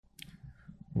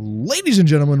Ladies and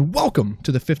gentlemen, welcome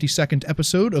to the 52nd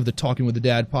episode of the Talking with the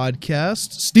Dad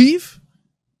podcast. Steve,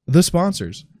 the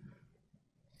sponsors.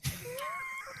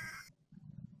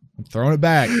 I'm throwing it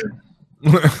back.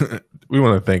 We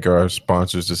want to thank our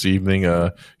sponsors this evening.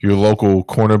 Your local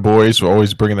corner boys for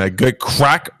always bringing that good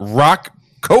crack rock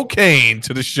cocaine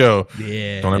to the show.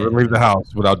 Yeah. Don't ever leave the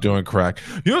house without doing crack.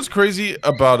 You know what's crazy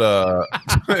about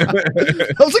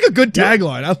That was like a good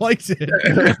tagline. I liked it.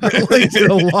 I liked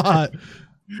it a lot.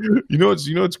 You know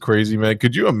what's crazy, man?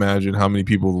 Could you imagine how many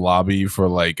people lobby for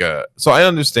so I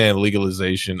understand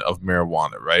legalization of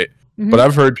marijuana, right? Mm-hmm. But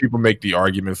I've heard people make the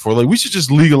argument for we should just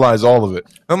legalize all of it.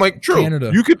 And I'm like, true.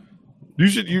 Canada.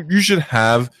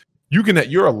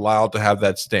 You're allowed to have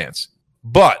that stance.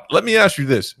 But let me ask you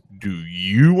this. Do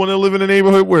you want to live in a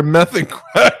neighborhood where meth and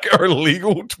crack are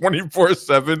legal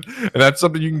 24/7 and that's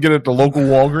something you can get at the local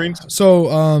Walgreens?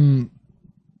 So,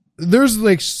 there's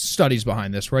studies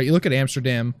behind this, right? You look at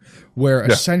Amsterdam, where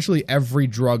essentially every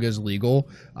drug is legal.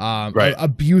 Right.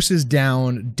 Abuse is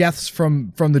down. Deaths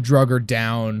from the drug are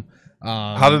down.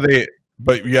 How do they?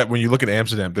 But yet, when you look at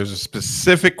Amsterdam, there's a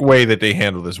specific way that they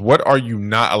handle this. What are you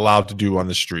not allowed to do on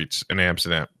the streets in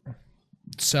Amsterdam?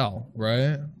 Sell,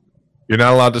 right? You're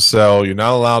not allowed to sell. You're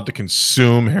not allowed to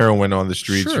consume heroin on the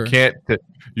streets. Sure.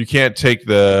 You can't take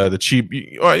the cheap.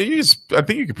 I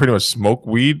think you can pretty much smoke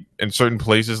weed in certain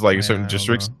places, in certain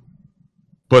districts.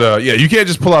 But you can't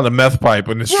just pull out a meth pipe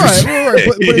in the streets. Right.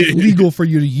 But it's legal for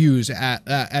you to use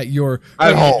at your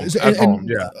home.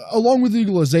 Yeah. Along with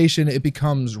legalization, it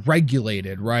becomes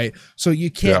regulated, right? So you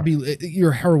can't be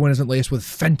your heroin isn't laced with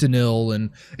fentanyl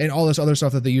and all this other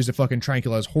stuff that they use to fucking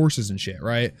tranquilize horses and shit,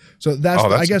 right? So that's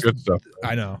I guess good stuff.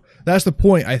 I know that's the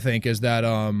point. I think is that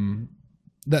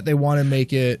that they want to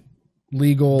make it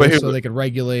legal so they can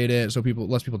regulate it so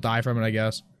less people die from it. I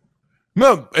guess.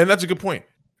 No, and that's a good point.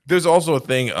 There's also a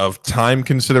thing of time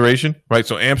consideration, right?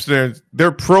 So Amsterdam,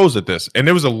 they're pros at this. And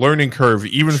there was a learning curve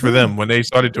even for them when they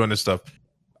started doing this stuff.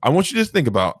 I want you to think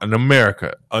about an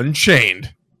America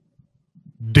Unchained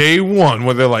day one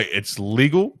where they're like, it's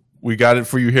legal. We got it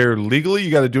for you here legally. You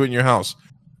got to do it in your house.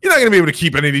 You're not going to be able to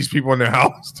keep any of these people in their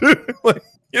house. Were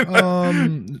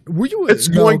you? It's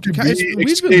going to be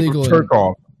escape of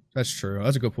Turkov. That's true.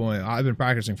 That's a good point. I've been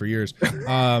practicing for years.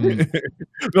 No,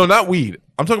 not weed.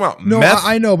 I'm talking about no. meth,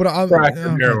 I know, but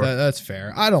that's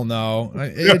fair. I don't know.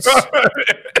 It's.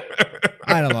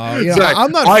 I don't know. Zach,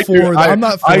 I'm not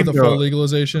for the full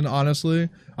legalization. Honestly,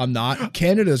 I'm not.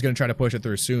 Canada is going to try to push it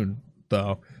through soon,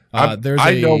 though. I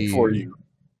know for you.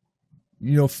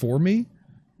 You know for me?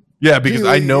 Yeah, because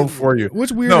I know for you.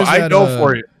 What's weird? No, is I that, know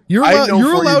for you. You're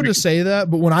allowed to say that,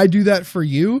 but when I do that for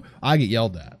you, I get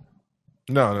yelled at.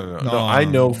 No. I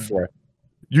know for it.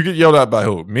 You get yelled at by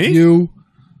who? Me? You.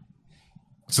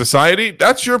 Society?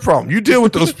 That's your problem. You deal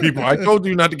with those people. I told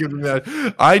you not to give them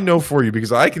that. I know for you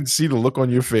because I can see the look on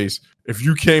your face. If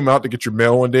you came out to get your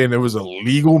mail one day and there was a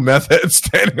legal meth head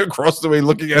standing across the way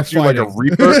looking at you like a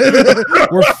reaper.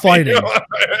 We're fighting.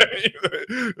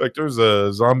 Like there's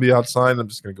a zombie outside. I'm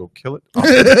just going to go kill it.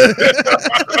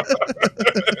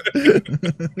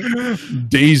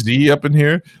 DayZ up in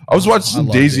here. I was watching some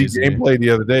DayZ gameplay the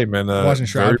other day, man. Watching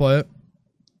Shroud play it?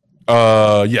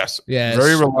 Yes. Yeah.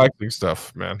 Very relaxing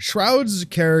stuff, man. Shroud's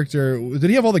character, did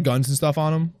he have all the guns and stuff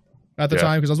on him at the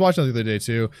time? Because I was watching that the other day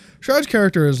too. Shroud's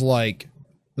character is like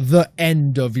the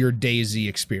end of your DayZ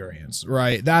experience,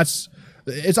 right?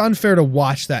 It's unfair to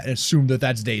watch that and assume that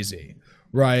that's DayZ,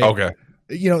 right? Okay.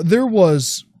 There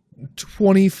was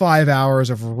 25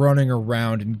 hours of running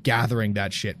around and gathering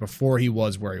that shit before he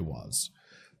was where he was.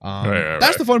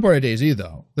 That's the fun part of DayZ,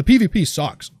 though. The PvP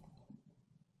sucks.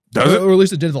 Does it? Or at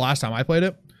least it did the last time I played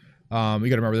it. You got to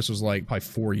remember this was probably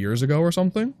 4 years ago or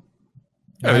something.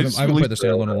 Yeah, I haven't played the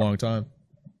standalone in a long time.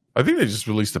 I think they just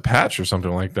released a patch or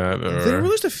something like that. They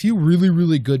released a few really,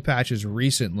 really good patches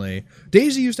recently.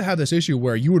 DayZ used to have this issue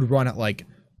where you would run at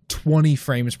 20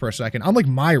 frames per second on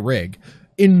my rig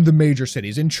in the major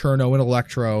cities, in Cherno, in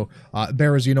Electro.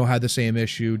 Berezino had the same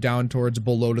issue. Down towards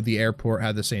below to the airport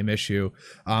had the same issue,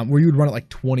 where you would run at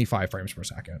 25 frames per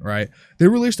second, right? They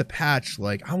released a patch,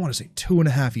 I want to say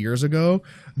 2.5 years ago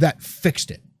that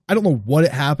fixed it. I don't know what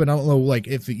it happened. I don't know,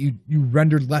 if you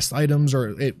rendered less items or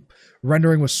it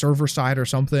rendering was server side or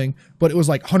something, but it was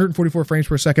 144 frames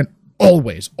per second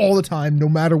always, all the time, no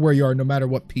matter where you are, no matter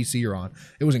what PC you're on.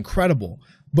 It was incredible.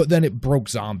 But then it broke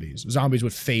zombies. Zombies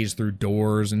would phase through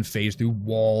doors and phase through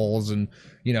walls, and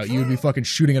you would be fucking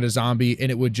shooting at a zombie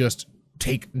and it would just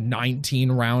take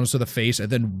 19 rounds to the face and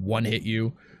then one hit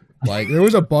you. There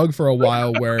was a bug for a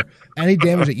while where any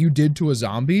damage that you did to a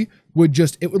zombie would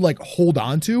hold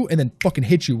on to and then fucking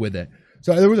hit you with it.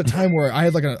 So there was a time where I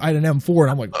had an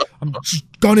M4 and I'm just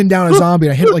gunning down a zombie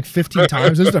and I hit it like 15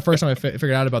 times. This is the first time I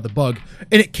figured out about the bug.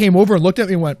 And it came over and looked at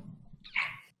me and went,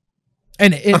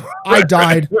 and I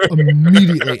died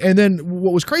immediately. And then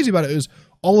what was crazy about it is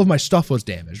all of my stuff was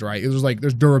damaged, right? It was like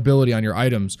there's durability on your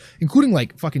items, including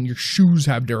like fucking your shoes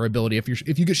have durability. If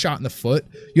you get shot in the foot,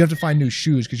 you have to find new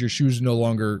shoes because your shoes no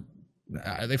longer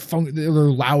they're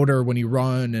louder when you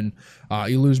run and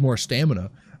you lose more stamina.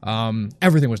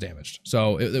 Everything was damaged,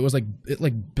 so it was like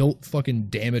it built fucking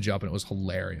damage up, and it was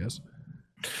hilarious.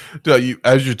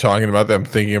 As you're talking about that, I'm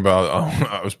thinking about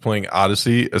I was playing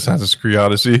Assassin's Creed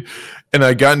Odyssey, and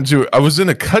I was in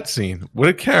a cutscene with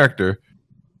a character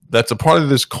that's a part of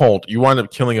this cult. You wind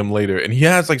up killing him later, and he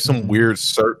has like some weird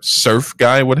surf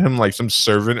guy with him, like some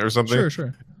servant or something.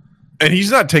 Sure. And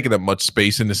he's not taking up much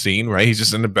space in the scene, right? He's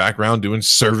just in the background doing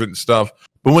servant stuff.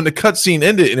 But when the cutscene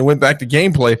ended and it went back to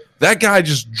gameplay, that guy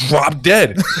just dropped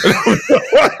dead.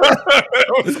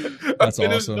 That's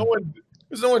awesome.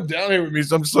 There's no one down here with me,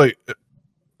 so I'm just like,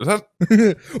 was that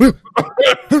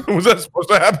supposed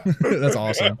to happen? That's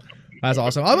awesome.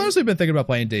 I've honestly been thinking about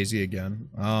playing DayZ again.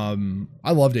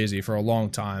 I love DayZ for a long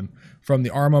time. From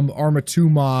the Arma 2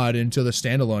 mod into the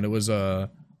standalone, it was I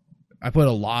played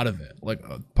a lot of it,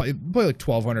 played like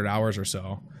 1,200 hours or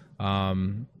so.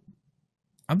 I'm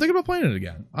thinking about playing it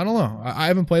again. I don't know. I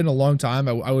haven't played in a long time.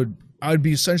 I would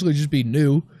be essentially just be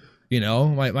new. You know,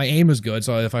 my aim is good,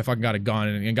 so if I fucking got a gun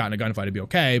and got in a gunfight, it'd be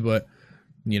okay. But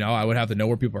you know, I would have to know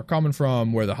where people are coming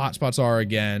from, where the hotspots are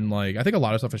again. Like, I think a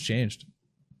lot of stuff has changed.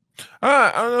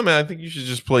 I don't know, man. I think you should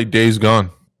just play Days Gone.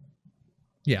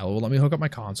 Yeah, well, let me hook up my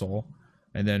console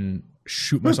and then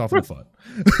shoot myself in the foot.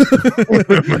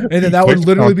 And then that would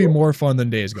literally be more fun than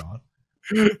Days Gone.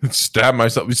 Stab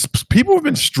myself. People have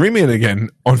been streaming it again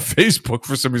on Facebook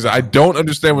for some reason. I don't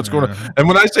understand what's going on. And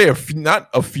when I say not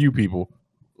a few people,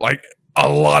 like a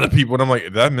lot of people, and I'm like,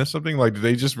 did I miss something? Like, did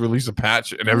they just release a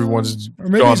patch and everyone's or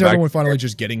maybe it's everyone finally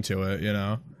just getting to it, you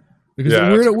know? Because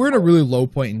we're in a really low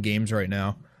point in games right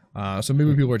now. So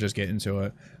maybe people are just getting to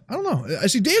it. I don't know. I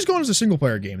see Days Gone is a single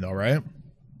player game though, right?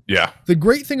 Yeah. The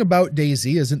great thing about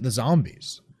DayZ isn't the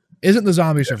zombies. Isn't the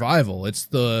zombie survival. It's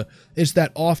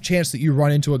that off chance that you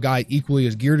run into a guy equally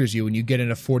as geared as you and you get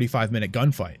in a 45-minute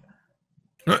gunfight.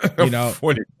 You know,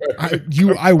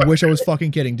 I wish I was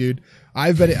fucking kidding, dude.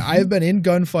 I've been in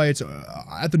gunfights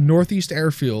at the Northeast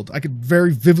Airfield. I could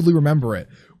very vividly remember it,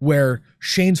 where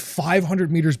Shane's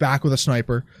 500 meters back with a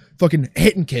sniper, fucking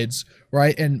hitting kids,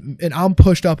 right? And I'm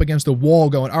pushed up against the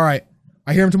wall, going, all right,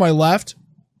 I hear him to my left.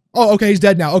 Oh, okay, he's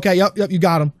dead now. Okay, yep, you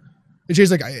got him.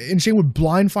 And Shane would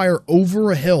blind fire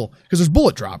over a hill because there's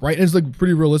bullet drop, right? And it's like a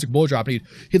pretty realistic bullet drop. And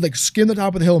he'd like skim the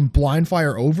top of the hill and blind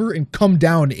fire over and come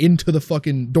down into the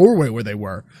fucking doorway where they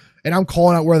were. And I'm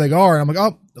calling out where they are. And I'm like,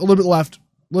 oh, a little bit left.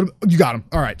 A little bit. You got him.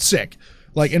 All right, sick.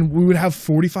 Like, and we would have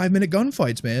 45-minute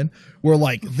gunfights, man, where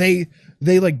like they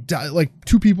like die, like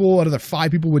 2 people out of the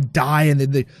 5 people would die, and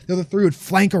then the other 3 would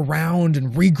flank around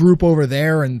and regroup over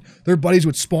there, and their buddies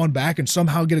would spawn back and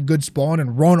somehow get a good spawn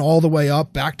and run all the way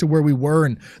up back to where we were,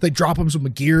 and they drop them some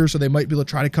gear so they might be able to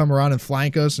try to come around and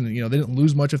flank us, and you know they didn't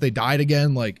lose much if they died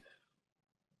again. Like,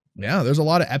 yeah, there's a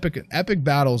lot of epic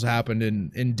battles happened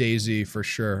in DayZ for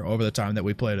sure over the time that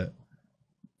we played it.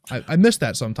 I miss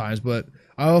that sometimes, but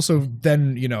I also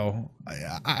then, you know,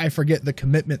 I forget the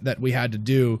commitment that we had to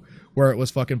do, where it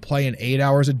was fucking playing 8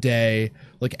 hours a day,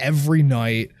 like every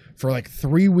night for like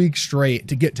 3 weeks straight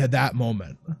to get to that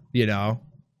moment, you know?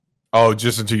 Oh,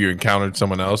 just until you encountered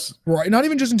someone else? Right. Not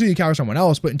even just until you encounter someone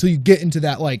else, but until you get into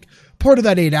that, like, part of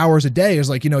that 8 hours a day is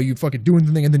like, you know, you fucking doing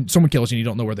the thing and then someone kills you and you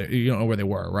don't know where they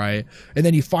were, right? And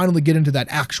then you finally get into that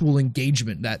actual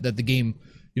engagement that the game,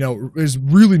 you know, is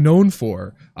really known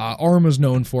for. Arma's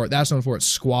known for it. That's known for it.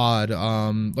 Squad,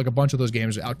 like a bunch of those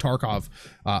games, Tarkov,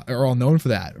 are all known for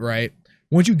that, right?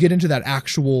 Once you get into that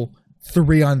actual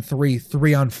 3-on-3,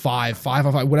 3-on-5,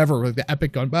 5-on-5, whatever, like the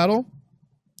epic gun battle,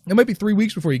 it might be 3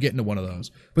 weeks before you get into one of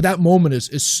those. But that moment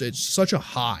it's such a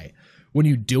high when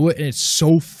you do it, and it's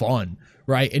so fun,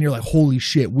 right? And you're like, holy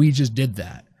shit, we just did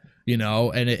that. You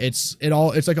know, and it's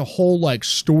like a whole like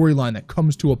storyline that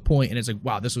comes to a point, and it's like,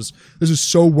 wow, this is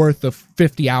so worth the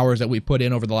 50 hours that we put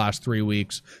in over the last 3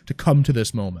 weeks to come to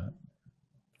this moment.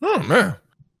 Oh man,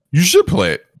 you should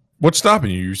play it. What's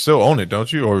stopping you? You still own it,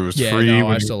 don't you? Or it was free? No,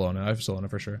 I still own it. I still own it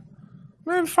for sure.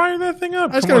 Man, fire that thing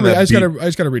up. I just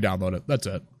gotta re-download it. That's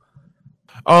it.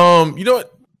 You know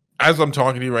what? As I'm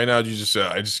talking to you right now,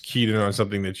 I just keyed in on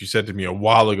something that you said to me a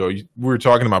while ago. We were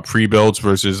talking about pre-builds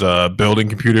versus building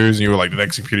computers, and you were like, the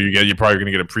next computer you get, you're probably going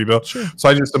to get a pre-build. Sure. So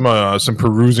I just am some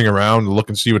perusing around to look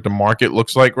and see what the market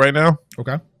looks like right now.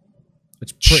 Okay.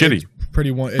 It's shitty. It's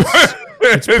pretty one.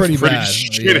 It's pretty bad.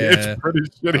 Shitty. Yeah. It's pretty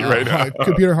shitty right now.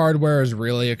 Computer hardware is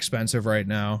really expensive right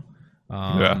now.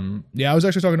 Yeah, I was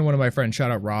actually talking to one of my friends.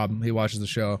 Shout out Rob. He watches the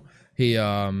show. He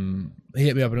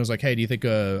hit me up and was like, "Hey, do you think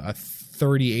a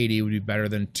 3080 would be better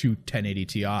than two 1080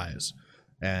 Ti's?"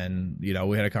 And we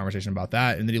had a conversation about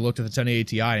that. And then he looked at the 1080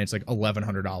 Ti and it's like $1,100.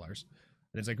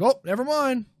 And it's like, oh, never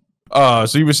mind.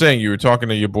 So you were saying you were talking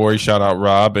to your boy, shout out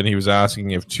Rob, and he was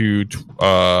asking if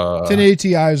 1080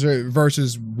 Ti's are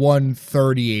versus one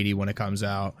 3080 when it comes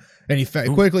out, and he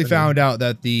quickly found out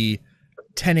that the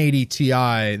 1080 Ti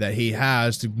that he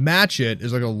has to match it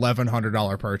is like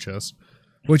 $1,100 purchase,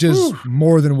 which is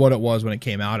more than what it was when it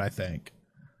came out, I think,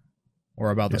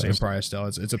 or about the same price. Still,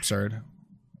 it's absurd.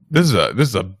 This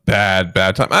is a bad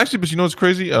time actually, but you know what's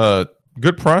crazy?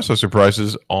 Good processor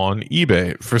prices on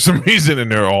eBay for some reason,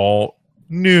 and they're all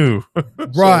new.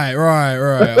 Right.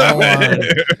 All on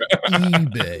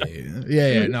eBay.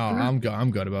 Yeah. No,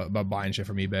 I'm good about buying shit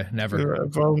from eBay. Never.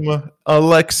 From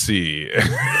Alexi.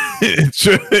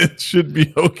 it should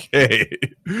be okay.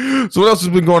 So what else has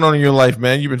been going on in your life,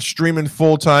 man? You've been streaming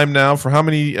full time now for how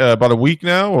many? About a week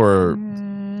now, or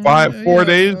 4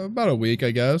 days? About a week,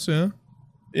 I guess. Yeah.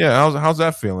 Yeah. How's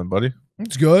that feeling, buddy?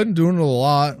 It's good. I'm doing a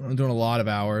lot. I'm doing a lot of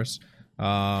hours.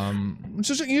 It's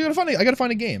just I gotta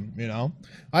find a game.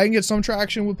 I can get some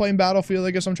traction with playing Battlefield. I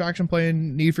get some traction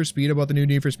playing Need for Speed. About the new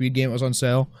Need for Speed game that was on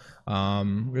sale.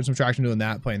 Get some traction doing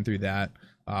that, playing through that.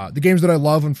 The games that I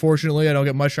love, unfortunately, I don't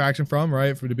get much traction from.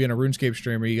 Right, to be a RuneScape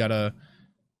streamer, you gotta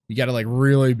like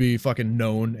really be fucking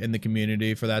known in the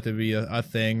community for that to be a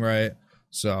thing, right?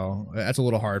 So that's a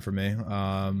little hard for me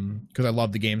because I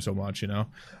love the game so much.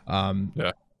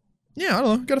 Yeah, I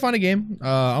don't know. Gotta find a game.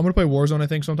 I'm gonna play Warzone, I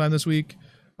think, sometime this week.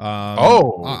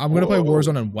 I'm gonna play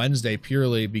Warzone on Wednesday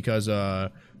purely because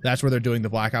that's where they're doing the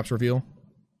Black Ops reveal.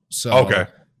 So okay,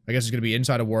 I guess it's gonna be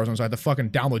inside of Warzone. So I have to fucking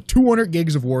download 200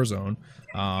 gigs of Warzone.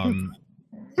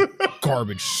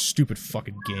 Garbage, stupid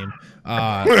fucking game.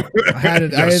 I had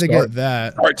to get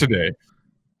that. Start today.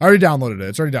 I already downloaded it.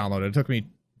 It's already downloaded. It took me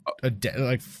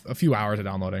a few hours of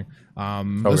downloading.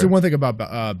 That's the one thing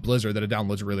about Blizzard, that it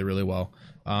downloads really, really well.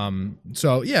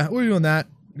 So yeah, we're doing that.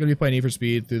 I'm gonna be playing Need for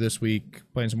Speed through this week,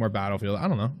 playing some more Battlefield. I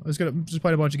don't know. I'm just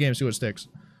playing a bunch of games, see what sticks.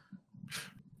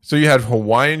 So you had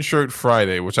Hawaiian Shirt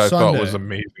Friday, which I thought was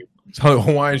amazing.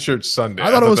 Hawaiian Shirt Sunday.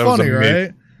 I thought it was funny,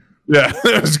 right? Yeah,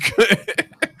 it was good.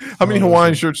 How many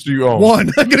Hawaiian shirts do you own?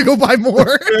 One. I'm gonna go buy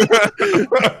more.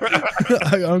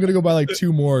 I'm gonna go buy like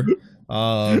 2 more.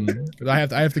 I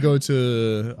have to go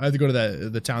to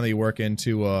the town that you work in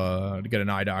to get an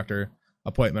eye doctor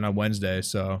appointment on Wednesday.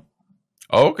 So.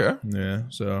 Oh, okay. Yeah.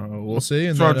 So we'll see.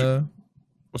 And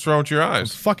what's wrong with your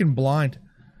eyes? I'm fucking blind.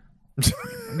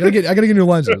 I gotta get new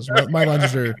lenses. My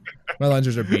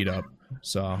lenses are beat up.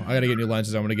 So I gotta get new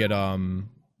lenses. I'm gonna get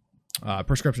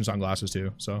prescription sunglasses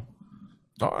too. So.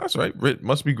 Oh, that's right. It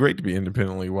must be great to be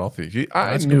independently wealthy. I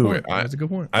that's knew it. That's a good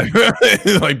point.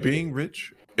 Like being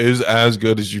rich is as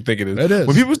good as you think it is. It is.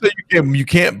 When people say you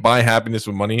can't buy happiness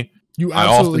with money, you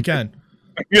absolutely can.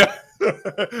 Yeah.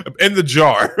 In the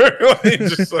jar.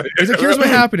 It's like, here's my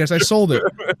happiness. I sold it.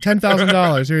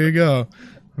 $10,000. Here you go.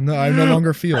 I no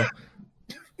longer feel.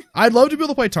 I'd love to be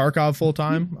able to play Tarkov full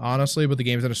time, honestly, but the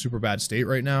game's in a super bad state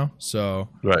right now. So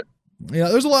right. Yeah,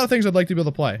 there's a lot of things I'd like to be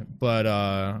able to play, but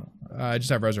I just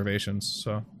have reservations.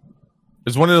 So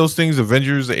is one of those things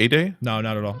Avengers A-Day? No,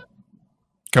 not at all.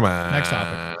 Come on. Next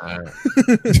topic.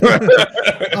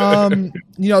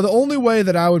 The only way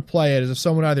that I would play it is if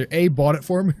someone either A, bought it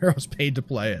for me, or I was paid to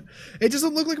play it. It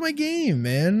doesn't look like my game,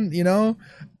 man.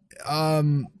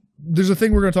 There's a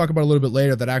thing we're going to talk about a little bit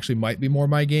later that actually might be more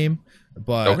my game.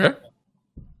 But okay.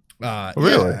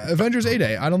 Really? Yeah, Avengers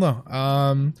A-Day. I don't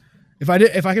know. If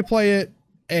I could play it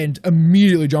and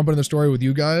immediately jump into the story with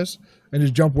you guys and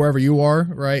just jump wherever you are,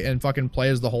 right, and fucking play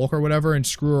as the Hulk or whatever and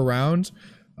screw around.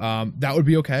 That would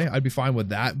be okay. I'd be fine with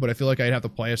that, but I feel like I'd have to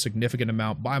play a significant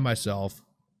amount by myself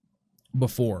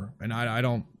before, and I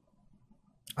don't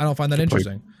find that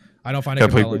interesting. I don't find it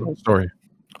compelling. Play the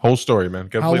whole story, man.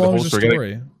 Gotta How play long the whole is the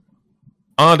story?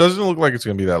 It doesn't look like it's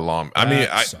gonna be that long. I mean,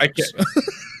 I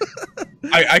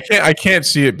can't. I can't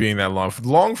see it being that long.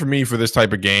 Long for me for this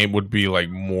type of game would be like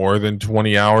more than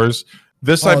 20 hours.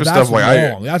 This type of stuff,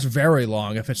 like that's very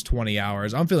long. If it's 20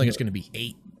 hours, I'm feeling it's gonna be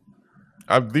 8.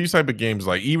 These type of games,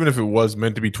 like even if it was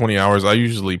meant to be 20 hours,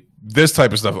 this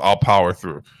type of stuff I'll power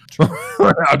through.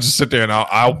 I'll just sit there and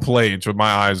I'll play until my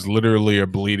eyes literally are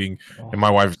bleeding and my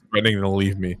wife's threatening to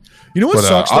leave me. You know what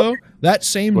sucks though? That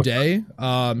same day,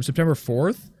 September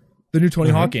 4th, the new Tony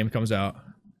Hawk game comes out.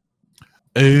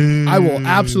 I will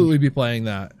absolutely be playing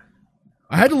that.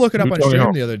 I had to look it up New on Tony stream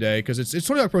Hawk. the other day because it's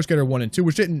Tony Hawk Pro Skater 1 and 2,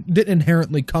 which didn't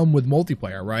inherently come with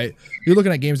multiplayer, right? You're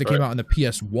looking at games that came out on the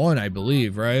PS1, I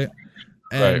believe, right?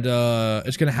 And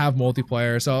it's gonna have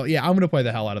multiplayer. So yeah, I'm gonna play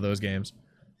the hell out of those games.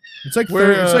 It's like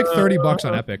it's like $30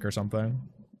 on Epic or something.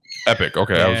 Epic.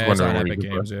 Okay, Yeah, I was wondering it's on where Epic you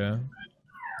Games. Yeah.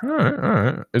 All right, all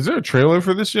right. Is there a trailer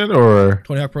for this yet, or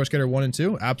Tony Hawk Pro Skater 1 and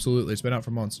 2? Absolutely, it's been out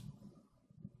for months.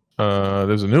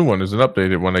 there's a new one? There's an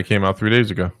updated one that came out 3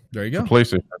 days ago. There you For go.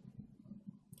 PlayStation.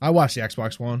 I watched the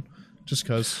Xbox One just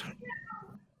because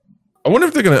I wonder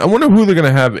if they're gonna. I wonder who they're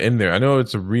gonna have in there. I know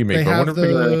it's a remake, they but I have wonder if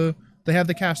they're gonna. they have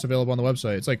the cast available on the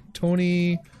website. It's like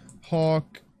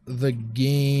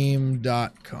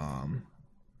TonyHawkTheGame.com.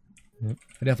 I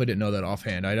definitely didn't know that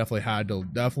offhand. I definitely had to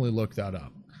look that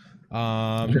up.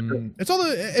 It's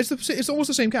almost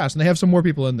the same cast, and they have some more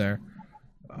people in there.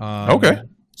 Okay.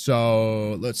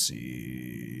 So let's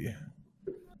see.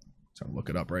 So I'll look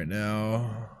it up right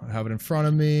now. I have it in front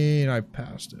of me, and I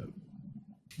passed it.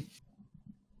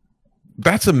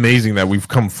 That's amazing that we've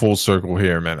come full circle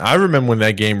here, man. I remember when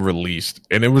that game released,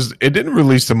 and it didn't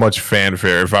release to much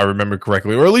fanfare, if I remember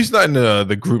correctly, or at least not in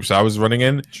the groups I was running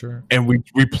in. Sure. And we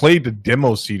played the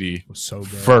demo CD It was so good.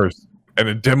 first, and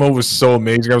the demo was so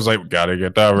amazing. I was like, gotta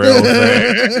get that real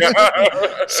thing.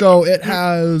 So it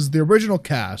has the original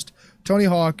cast: Tony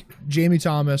Hawk, Jamie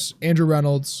Thomas, Andrew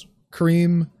Reynolds,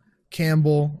 Kareem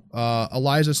Campbell,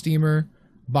 Eliza Steamer,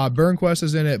 Bob Burnquist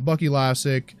is in it, Bucky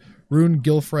Lassick, Rune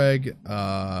Gilfreg,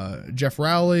 Jeff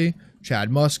Rowley, Chad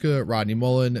Muska, Rodney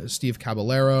Mullen, Steve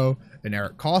Caballero, and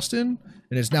Eric Costin.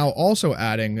 And is now also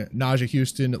adding Naja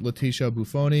Houston, Letitia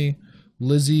Buffoni,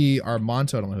 Lizzie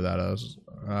Armanto. I don't know who that is.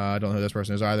 I don't know who this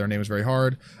person is either. Her name is very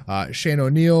hard. Shane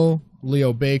O'Neill,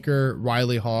 Leo Baker,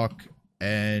 Riley Hawk,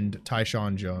 and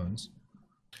Tyshawn Jones.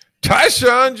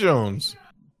 Tyshawn Jones.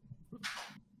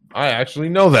 I actually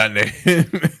know that name.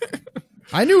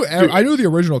 I knew the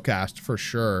original cast for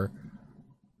sure.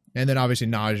 And then obviously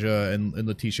Naja and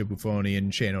Letitia Buffoni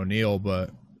and Shane O'Neill, but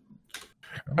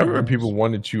I remember people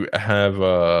wanted to have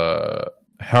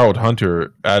Harold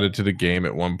Hunter added to the game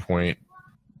at one point,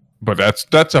 but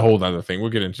that's a whole other thing. We'll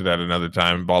get into that another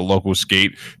time about local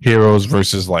skate heroes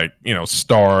versus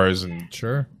stars, and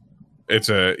sure. it's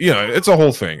a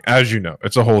whole thing. As you know,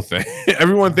 it's a whole thing.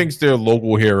 Everyone thinks their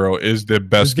local hero is the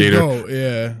best skater. Oh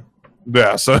yeah.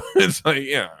 Yeah, so it's like,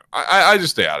 I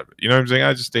just stay out of it. You know what I'm saying?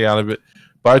 I just stay out of it.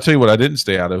 But I tell you what, I didn't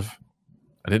stay out of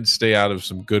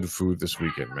some good food this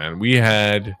weekend, man. We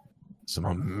had some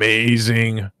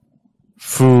amazing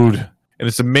food. And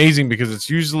it's amazing because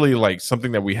it's usually like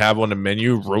something that we have on the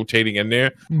menu rotating in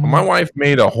there. Mhm. My wife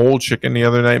made a whole chicken the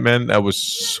other night, man. That was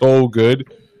so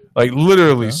good. Like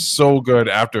literally so good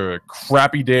after a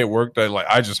crappy day at work that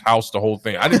I just housed the whole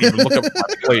thing. I didn't even look up at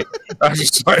my plate. I was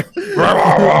just like,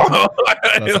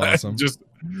 That's awesome.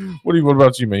 What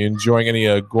about you, man? You enjoying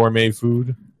any gourmet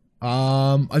food?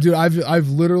 Dude, I've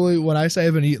literally, when I say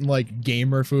I've been eating like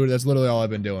gamer food, that's literally all I've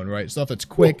been doing, right? Stuff that's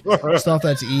quick, stuff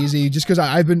that's easy. Just because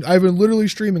I've been literally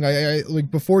streaming. I like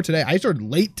before today. I started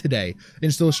late today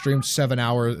and still streamed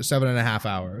 7.5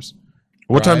 hours.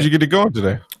 What time did you get to go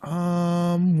today?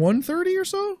 1:30 or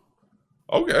so.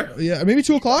 Okay. Yeah, maybe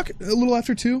 2:00, a little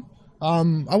after 2.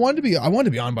 I wanted to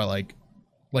be on by like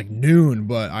noon,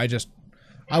 but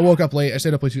I woke up late. I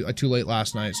stayed up too late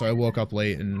last night, so I woke up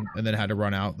late and then had to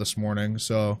run out this morning.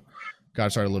 So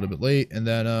got started a little bit late, and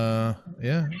then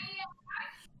yeah.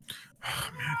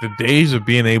 The days of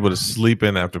being able to sleep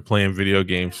in after playing video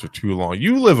games for too long.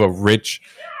 You live a rich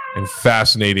and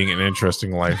fascinating and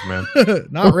interesting life, man.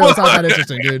 Not really. It's not that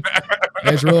interesting, dude.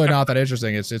 It's really not that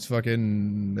interesting. It's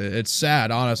fucking. It's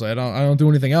sad, honestly. I don't do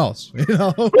anything else. You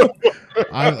know,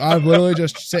 I'm literally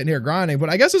just sitting here grinding. But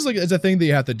I guess it's a thing that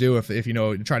you have to do if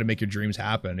try to make your dreams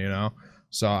happen. You know.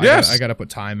 So yes. I got to put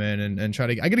time in and try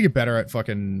to. I got to get better at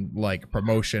fucking like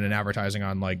promotion and advertising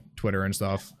on like Twitter and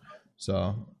stuff.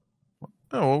 So.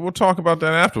 Oh, well, we'll talk about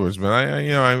that afterwards, man.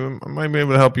 I might be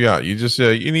able to help you out. You just you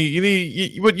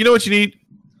know what you need?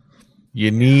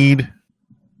 You need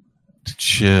to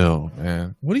chill,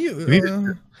 man. What do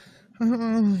you?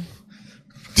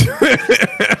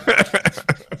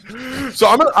 So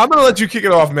I'm gonna let you kick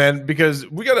it off, man, because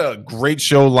we got a great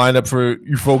show lined up for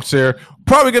you folks here.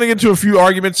 Probably gonna get into a few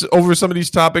arguments over some of these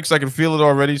topics. I can feel it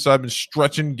already, so I've been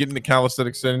stretching, getting the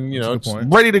calisthenics in. It's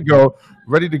ready to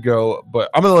go. But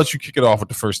I'm gonna let you kick it off with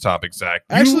the first topic, Zach.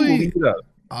 Actually,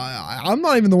 I'm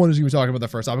not even the one who's even talking about the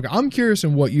first topic. I'm curious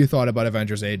in what you thought about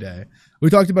Avengers A Day. We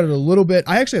talked about it a little bit.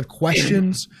 I actually have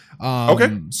questions.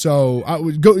 Okay. So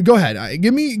go ahead.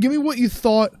 Give me what you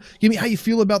thought. Give me how you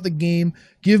feel about the game.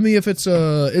 Give me if it's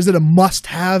is it a must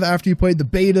have after you played the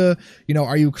beta? You know,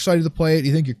 are you excited to play it? Do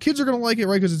you think your kids are going to like it?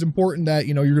 Right, because it's important that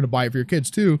you're going to buy it for your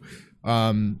kids too.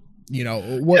 What's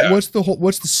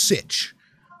the sitch?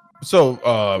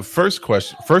 So,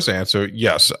 first answer,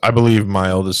 yes, I believe my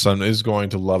eldest son is going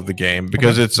to love the game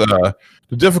because it's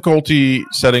the difficulty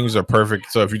settings are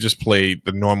perfect. So if you just play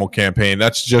the normal campaign,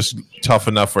 that's just tough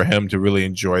enough for him to really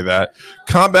enjoy that.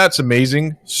 Combat's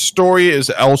amazing. Story is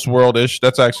Elseworld-ish.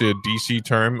 That's actually a DC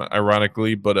term,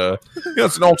 ironically, but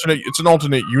it's an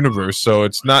alternate universe. So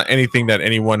it's not anything that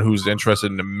anyone who's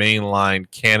interested in the mainline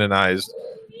canonized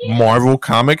Marvel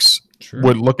comics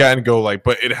would look at and go like,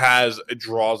 but it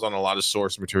draws on a lot of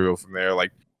source material from there,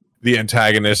 like the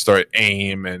antagonist or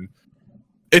AIM, and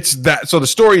it's that. So the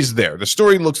story's there. The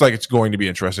story looks like it's going to be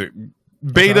interesting.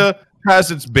 Beta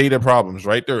has its beta problems,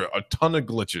 right? There are a ton of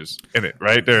glitches in it,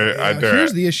 right?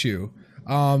 Here's the issue.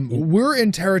 We're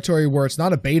in territory where it's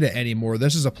not a beta anymore.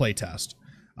 This is a playtest.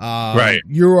 Right.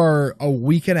 You are a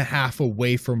week and a half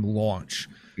away from launch.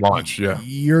 Yeah.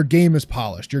 Your game is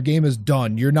polished. Your game is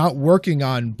done. You're not working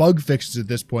on bug fixes at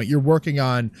this point. You're working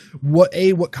on what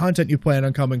content you plan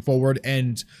on coming forward.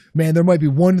 And man, there might be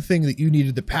one thing that you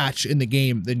needed to patch in the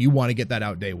game, then you want to get that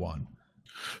out day one.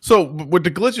 So with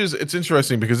the glitches, it's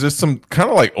interesting because there's some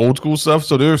kind of like old school stuff.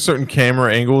 So there are certain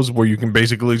camera angles where you can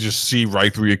basically just see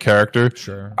right through your character.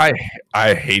 Sure.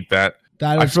 I hate that.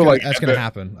 I feel like that's going to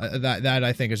happen. That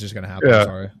I think is just going to happen. Yeah.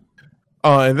 Sorry.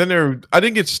 And then I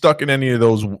didn't get stuck in any of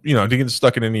those, I didn't get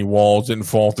stuck in any walls, didn't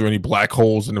fall through any black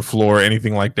holes in the floor,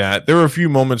 anything like that. There were a few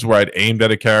moments where I'd aimed at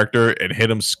a character and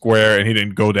hit him square and he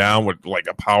didn't go down with like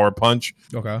a power punch.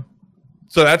 Okay.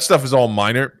 So that stuff is all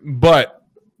minor. But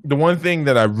the one thing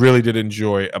that I really did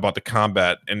enjoy about the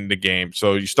combat in the game,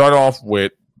 so you start off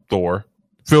with Thor.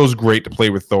 Feels great to play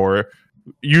with Thor.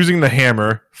 Using the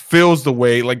hammer feels the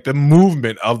way, like the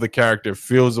movement of the character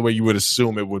feels the way you would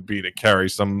assume it would be to carry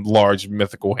some large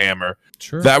mythical hammer.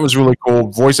 Sure. That was really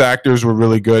cool. Voice actors were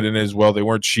really good in it as well. They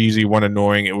weren't cheesy, weren't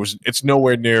annoying. It's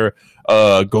nowhere near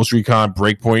Ghost Recon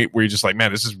Breakpoint where you're just like,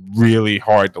 man, this is really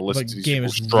hard to listen to. The game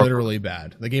is literally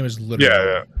bad. The game is literally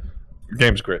bad. The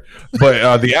game's great.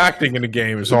 But the acting in the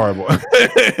game is horrible.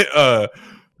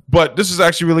 But this is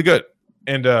actually really good.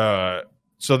 And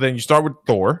so then you start with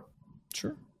Thor.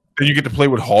 Sure. Then you get to play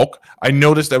with Hulk. I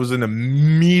noticed that was an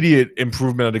immediate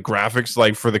improvement of the graphics,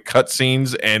 like for the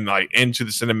cutscenes and like into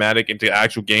the cinematic, into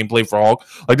actual gameplay for Hulk.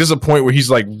 Like there's a point where he's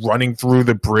like running through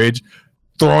the bridge,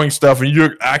 throwing stuff, and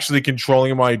you're actually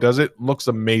controlling him while he does it. Looks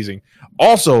amazing.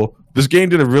 Also, this game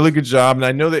did a really good job, and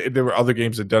I know that there were other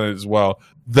games that done it as well.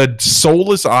 The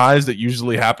soulless eyes that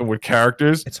usually happen with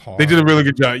characters, it's hard. They did a really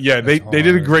good job. Yeah, they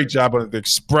did a great job on it. The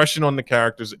expression on the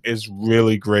characters is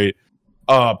really great.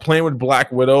 Playing with Black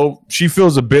Widow, she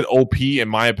feels a bit OP in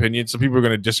my opinion. Some people are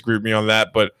going to disagree with me on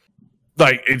that, but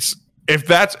like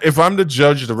if I'm to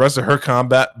judge the rest of her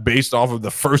combat based off of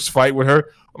the first fight with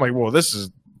her, I'm like, well, this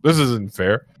isn't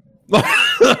fair.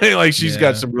 Like she's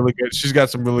got some really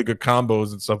good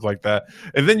combos and stuff like that.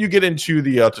 And then you get into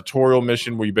the tutorial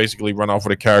mission where you basically run off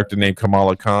with a character named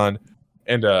Kamala Khan,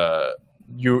 and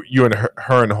you and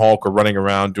her and Hulk are running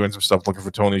around doing some stuff looking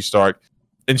for Tony Stark.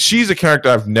 And she's a character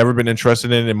I've never been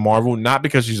interested in Marvel, not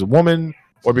because she's a woman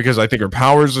or because I think her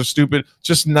powers are stupid.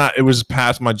 Just not. It was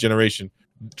past my generation.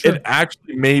 Sure. It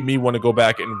actually made me want to go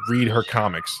back and read her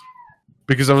comics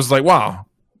because I was like, wow,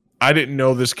 I didn't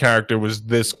know this character was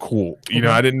this cool. You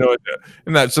know, I didn't know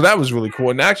it. So that was really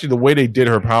cool. And actually, the way they did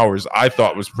her powers, I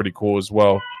thought was pretty cool as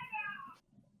well.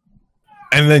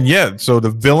 And then, so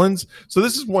the villains. So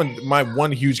this is my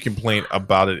one huge complaint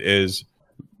about it is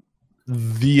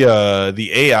the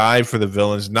AI for the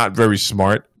villains not very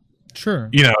smart. Sure.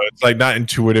 It's like not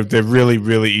intuitive. They're really,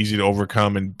 really easy to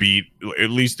overcome and beat. At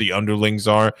least the underlings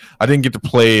are. I didn't get to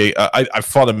play. I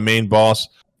fought a main boss.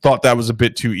 Thought that was a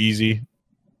bit too easy.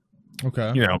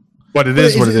 Okay. But it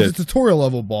is what it is. It's a tutorial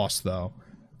level boss, though.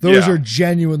 Those are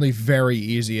genuinely very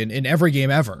easy in every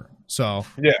game ever. So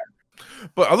yeah.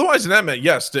 But otherwise than that, man,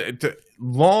 yes. The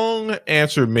long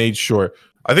answer made short.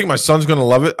 I think my son's going to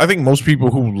love it. I think most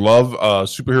people who love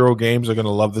superhero games are going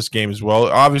to love this game as well.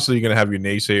 Obviously, you're going to have your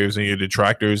naysayers and your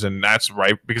detractors, and that's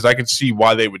right, because I can see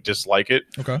why they would dislike it.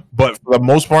 Okay. But for the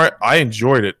most part, I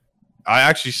enjoyed it. I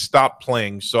actually stopped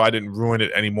playing, so I didn't ruin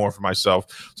it anymore for myself.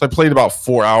 So I played about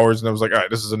 4 hours, and I was like, all right,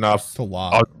 this is enough. That's a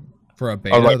lot. For a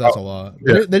beta, that's a lot.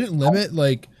 Yeah. They didn't limit,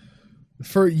 like,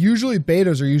 for usually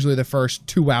betas are usually the first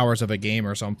 2 hours of a game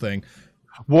or something.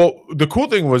 Well, the cool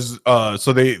thing was,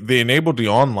 so they enabled the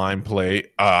online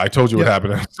play. I told you what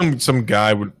happened. Some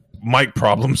guy with mic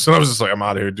problems, and I was just like, I'm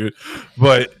out of here, dude.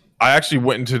 But I actually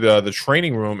went into the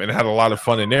training room and had a lot of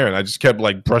fun in there, and I just kept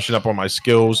like brushing up on my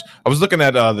skills. I was looking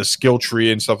at the skill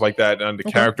tree and stuff like that, and the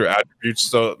character attributes.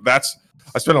 So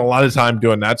I spent a lot of time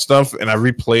doing that stuff, and I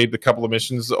replayed the couple of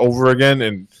missions over again,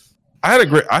 and I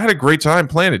had a great time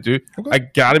playing it, dude. I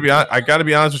gotta be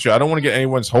honest with you. I don't want to get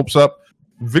anyone's hopes up.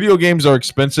 Video games are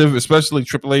expensive, especially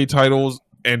AAA titles,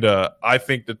 and I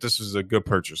think that this is a good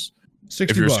purchase.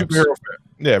 $60. If you're a superhero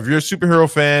fan, if you're a superhero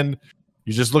fan,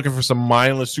 you're just looking for some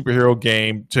mindless superhero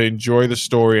game to enjoy the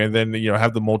story, and then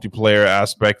have the multiplayer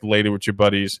aspect later with your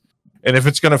buddies. And if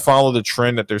it's going to follow the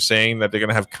trend that they're saying that they're going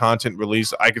to have content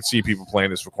release, I could see people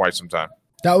playing this for quite some time.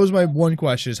 That was my one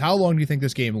question: is how long do you think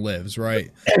this game lives? Right.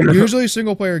 Usually,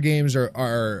 single player games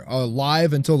are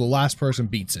alive until the last person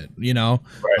beats it.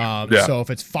 Right. So if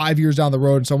it's 5 years down the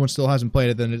road and someone still hasn't played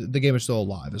it, then the game is still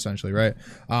alive, essentially, right?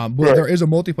 But there is a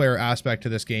multiplayer aspect to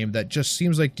this game that just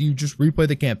seems like, do you just replay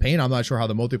the campaign? I'm not sure how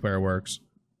the multiplayer works.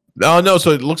 No.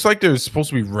 So it looks like there's supposed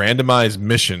to be randomized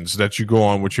missions that you go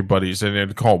on with your buddies, and they're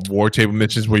called war table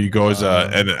missions, where you go as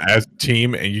a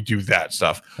team and you do that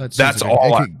stuff. That's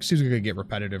all. It seems like it could get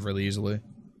repetitive really easily.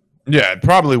 Yeah, it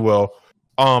probably will.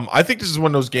 I think this is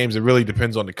one of those games that really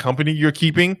depends on the company you're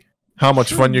keeping, how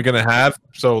much fun you're gonna have.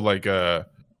 So, like,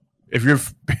 if your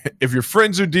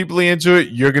friends are deeply into it,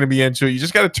 you're gonna be into it. You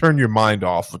just got to turn your mind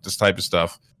off with this type of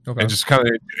stuff and just kind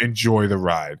of enjoy the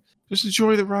ride. Just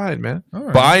enjoy the ride, man.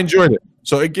 Right. But I enjoyed it.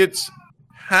 So it gets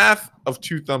half of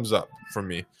 2 thumbs up from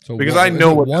me. So because I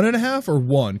know what 1.5 or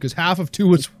 1, because half of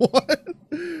 2 is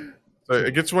 1. So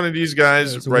it gets one of these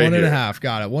guys right 1.5. Here.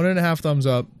 Got it. 1.5 thumbs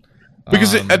up.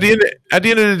 Because at the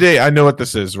end of the day, I know what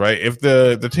this is, right? If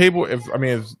the table,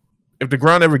 if the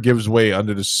ground ever gives way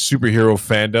under the superhero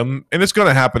fandom, and it's going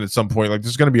to happen at some point, like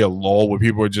there's going to be a lull where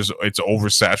people are it's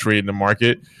oversaturated in the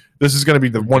market. This is going to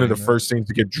be one of the first things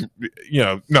to get,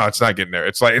 no, it's not getting there.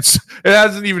 It's like, it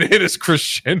hasn't even hit its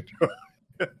crescendo.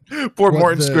 Poor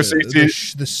Martin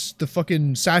Scorsese. The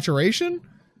fucking saturation?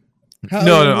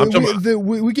 No.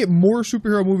 We get more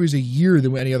superhero movies a year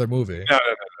than any other movie. No.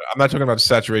 I'm not talking about the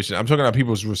saturation. I'm talking about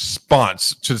people's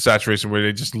response to the saturation, where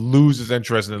they just lose its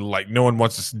interest and like no one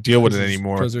wants to deal with it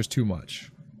anymore because there's too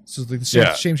much. So like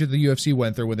the same shit the UFC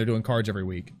went through when they're doing cards every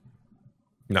week.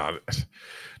 No,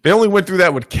 they only went through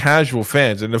that with casual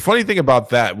fans. And the funny thing about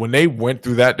that, when they went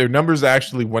through that, their numbers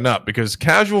actually went up because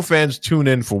casual fans tune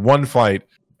in for one fight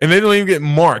and they don't even get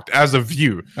marked as a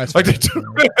view. That's like back to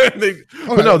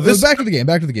the game.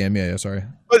 Back to the game. Yeah, sorry.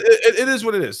 But it is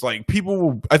what it is. Like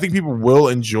I think people will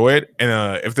enjoy it.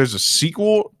 And if there's a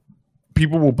sequel,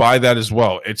 people will buy that as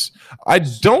well. For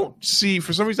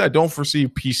some reason, I don't foresee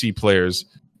PC players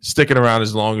sticking around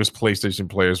as long as PlayStation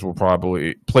players will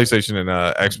probably PlayStation and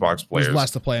Xbox players. There's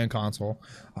less to play on console.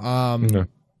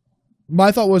 My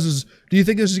thought was, do you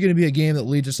think this is going to be a game that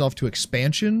leads itself to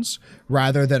expansions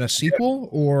rather than a sequel,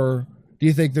 or do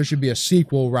you think there should be a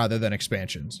sequel rather than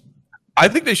expansions? I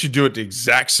think they should do it the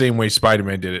exact same way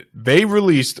Spider-Man did it. They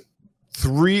released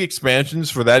 3 expansions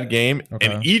for that game,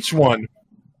 and each one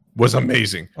was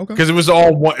amazing because it was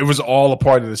all a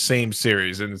part of the same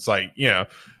series, and it's like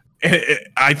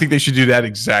I think they should do that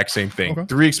exact same thing.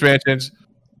 3 expansions,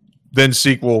 then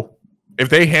sequel. If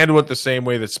they handle it the same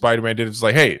way that Spider-Man did, it's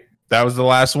like, hey, that was the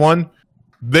last one.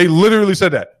 They literally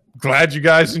said that. Glad you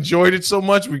guys enjoyed it so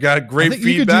much. We got great feedback.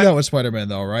 You could do that with Spider-Man,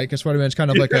 though, right? Because Spider-Man's kind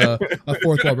of like a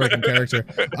fourth wall breaking character.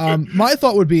 My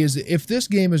thought would be, is if this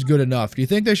game is good enough, do you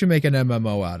think they should make an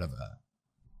MMO out of it?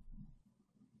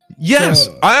 Yes,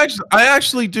 I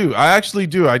actually do. I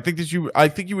think you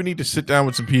would need to sit down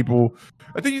with some people.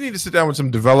 I think you need to sit down with some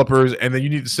developers, and then you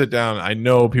need to sit down. I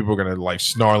know people are gonna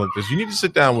snarl at this. You need to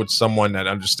sit down with someone that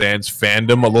understands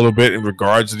fandom a little bit in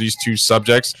regards to these 2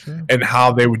 subjects and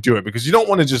how they would do it, because you don't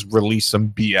want to just release some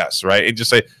BS, right? And just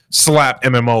say slap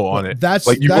MMO on it. That's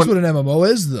what an MMO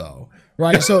is, though.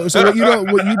 Right, so what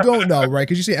you don't know, right?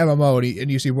 Because you see MMO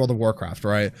and you see World of Warcraft,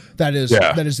 right? That is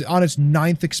on its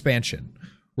 9th expansion.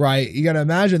 Right, you got to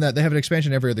imagine that they have an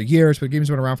expansion every other year, but the game's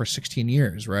been around for 16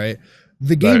 years, right?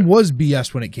 The game was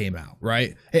BS when it came out,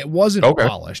 right? It wasn't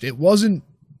polished. It wasn't,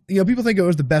 people think it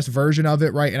was the best version of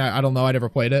it, right? And I don't know, I never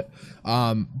played it.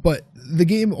 But the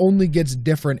game only gets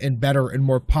different and better and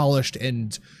more polished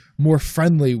and more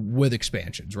friendly with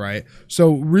expansions, right?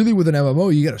 So really with an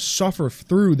MMO, you got to suffer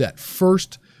through that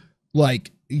first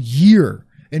year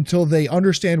until they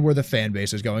understand where the fan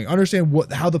base is going, understand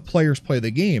how the players play the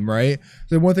game, right?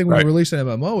 The one thing when you release an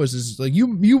MMO is like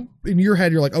you in your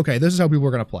head, you're like, okay, this is how people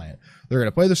are going to play it. They're going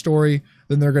to play the story,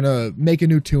 then they're going to make a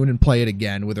new tune and play it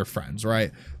again with their friends,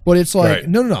 right? But it's like,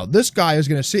 no. This guy is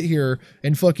going to sit here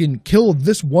and fucking kill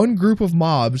this one group of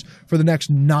mobs for the next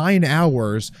 9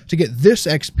 hours to get this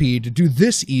XP, to do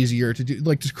this easier, to do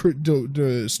like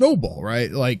to snowball, right?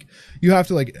 Like you have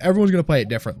to like everyone's going to play it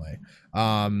differently.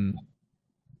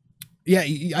 Yeah,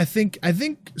 I think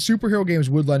superhero games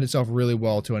would lend itself really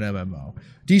well to an MMO.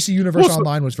 DC Universe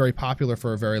Online was very popular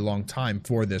for a very long time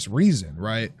for this reason,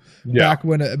 right? Yeah.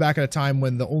 Back at a time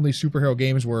when the only superhero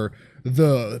games were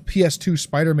the PS2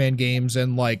 Spider-Man games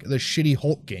and like the shitty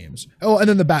Hulk games. Oh, and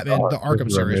then the Batman, the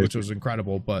Arkham series, which was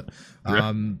incredible. But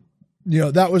you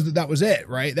know, that was it,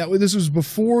 right? This was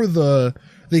before the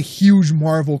huge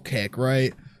Marvel kick,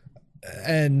 right?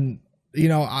 And you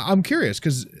know, I'm curious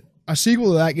because a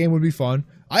sequel to that game would be fun.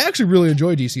 I actually really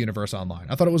enjoyed DC Universe Online.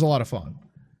 I thought it was a lot of fun.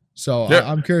 So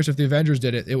I'm curious if the Avengers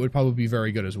did it, it would probably be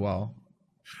very good as well.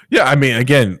 Yeah, I mean,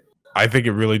 again, I think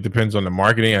it really depends on the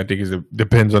marketing. I think it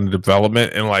depends on the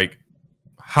development and like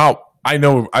how I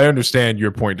understand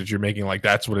your point that you're making. Like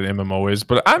that's what an MMO is,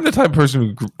 but I'm the type of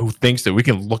person who thinks that we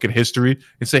can look at history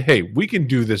and say, hey, we can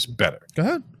do this better. Go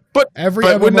ahead. But every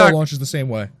MMO launches the same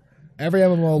way. Every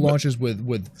MMO launches with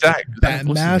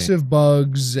massive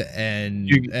bugs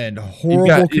and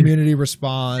horrible community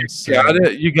response.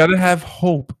 You gotta have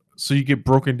hope, so you get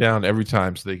broken down every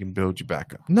time, so they can build you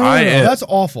back up. No, that's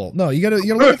awful. No, you gotta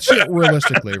look at shit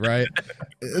realistically, right?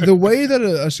 The way that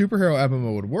a superhero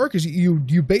MMO would work is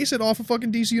you base it off of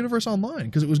fucking DC Universe Online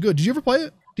because it was good. Did you ever play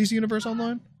it, DC Universe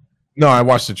Online? No, I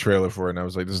watched the trailer for it and I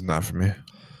was like, this is not for me.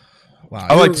 Wow,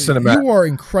 I like the cinematic. You are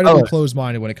incredibly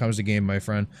closed-minded when it comes to game, my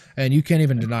friend, and you can't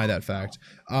even deny that fact.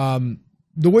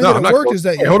 The way that it worked is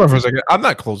that hold on for a second. I'm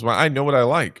not closed-minded. I know what I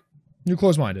like. You're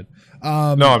closed-minded. No,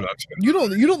 I'm not. You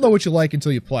don't know what you like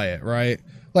until you play it, right?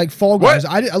 Like Fall Guys.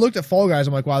 I looked at Fall Guys.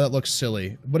 I'm like, wow, that looks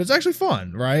silly, but it's actually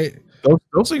fun, right?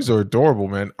 Those things are adorable,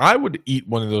 man. I would eat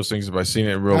one of those things if I seen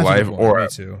it in real life. Or me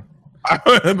too.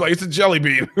 I'm like, it's a jelly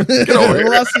bean. Get over here.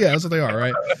 Well, that's what they are,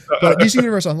 right? But DC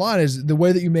Universe Online is the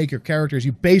way that you make your characters.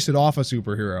 You base it off a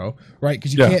superhero, right?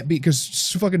 Because you can't be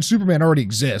because fucking Superman already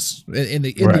exists in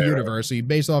the universe. So you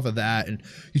base off of that, and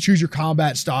you choose your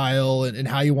combat style and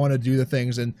how you want to do the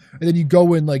things, and then you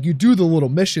go in like you do the little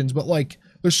missions, but like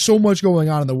there's so much going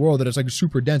on in the world that it's like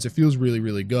super dense. It feels really,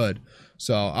 really good.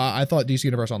 So I thought DC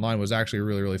Universe Online was actually a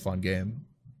really, really fun game.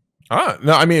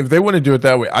 No, I mean, if they want to do it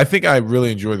that way, I think I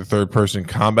really enjoy the third-person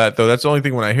combat, though. That's the only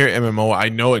thing when I hear MMO, I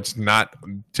know it's not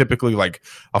typically like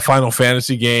a Final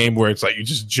Fantasy game where it's like you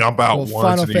just jump out once.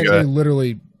 Final Fantasy,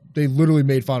 they literally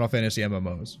made Final Fantasy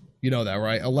MMOs. You know that,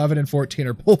 right? 11 and 14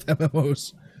 are both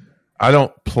MMOs. I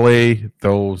don't play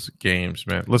those games,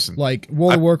 man. Listen. Like,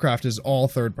 World of Warcraft is all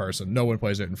third-person. No one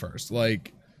plays it in first.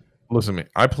 Like, listen to me.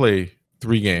 I play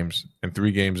 3 games and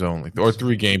 3 games only, or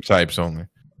 3 game types only.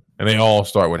 And they all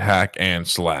start with hack and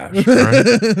slash.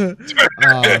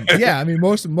 Right? Yeah, I mean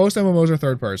most MMOs are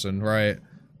third person, right?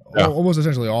 Yeah. Almost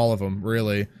essentially all of them,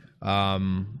 really. Yeah.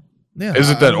 Is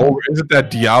it that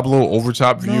Diablo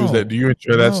overtop views? Do you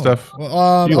enjoy that stuff? Well,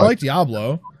 I like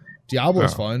Diablo. Diablo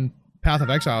is fun. Path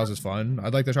of Exiles is fun.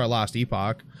 I'd like to try Last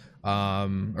Epoch,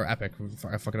 or Epic.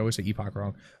 I fucking always say Epoch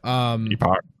wrong.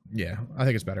 Epoch. Yeah, I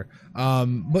think it's better.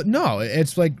 But no,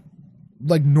 it's like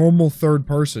normal third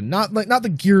person, not the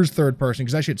Gears third person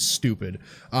because that shit's stupid.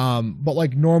 But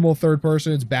like normal third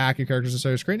person, it's back, your character's inside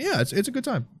your screen. Yeah, it's a good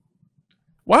time.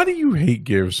 Why do you hate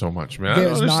Gears so much, man?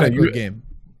 It's not a good game.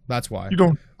 That's why.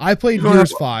 I played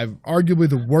Gears 5, arguably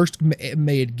the worst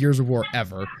made Gears of War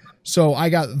ever. So I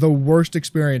got the worst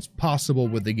experience possible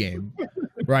with the game.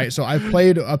 Right? So I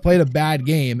played a bad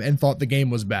game and thought the game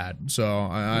was bad. So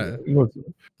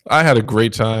I had a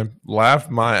great time, laughed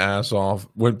my ass off,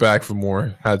 went back for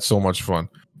more, had so much fun.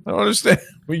 I don't understand.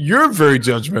 But you're very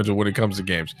judgmental when it comes to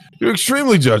games. You're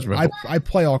extremely judgmental. I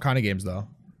play all kind of games though.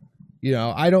 You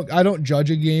know, I don't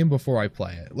judge a game before I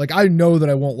play it. Like I know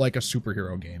that I won't like a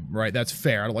superhero game, right? That's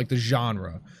fair. I don't like the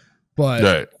genre.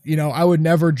 But you know, I would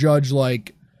never judge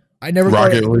like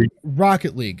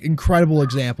Rocket League, incredible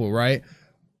example, right?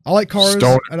 I like cars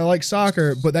and I like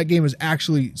soccer, but that game is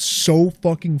actually so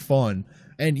fucking fun.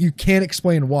 And you can't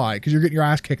explain why, because you're getting your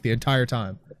ass kicked the entire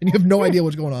time, and you have no idea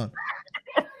what's going on.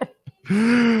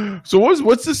 So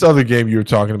what's this other game you were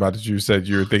talking about that you said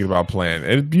you were thinking about playing?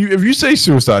 And if you say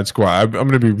Suicide Squad, I'm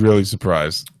going to be really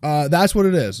surprised. That's what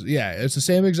it is. Yeah, it's the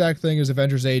same exact thing as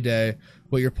Avengers A-Day,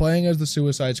 but you're playing as the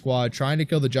Suicide Squad, trying to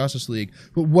kill the Justice League.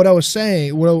 But what I was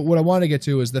saying, what I want to get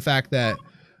to is the fact that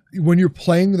when you're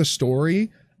playing the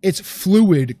story, it's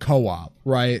fluid co-op,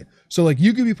 right? So like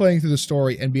you could be playing through the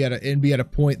story and be at a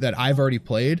point that I've already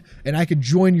played, and I could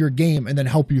join your game and then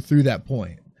help you through that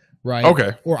point, right?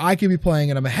 Okay. Or I could be playing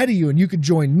and I'm ahead of you, and you could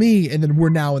join me, and then we're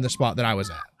now in the spot that I was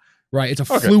at, right? It's a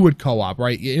fluid co-op,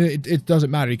 right? It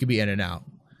doesn't matter. You could be in and out.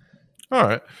 All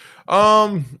right.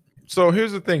 So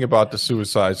here's the thing about the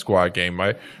Suicide Squad game,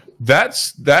 right? That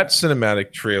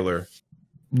cinematic trailer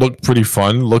looked pretty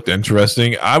fun, looked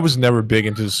interesting. I was never big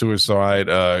into the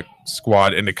Suicide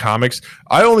Squad in the comics.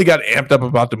 I only got amped up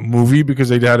about the movie because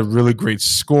they had a really great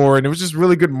score, and it was just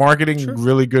really good marketing,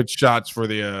 really good shots for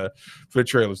the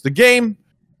trailers. The game,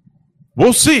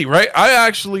 we'll see, right? I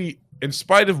actually, in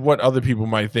spite of what other people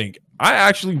might think, I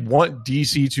actually want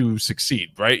DC to succeed,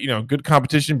 right? You know, good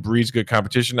competition breeds good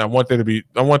competition. I want there to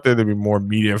be more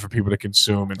media for people to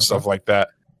consume and stuff like that.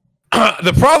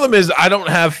 The problem is I don't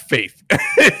have faith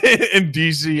in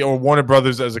DC or Warner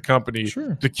Brothers as a company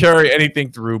to carry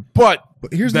anything through. But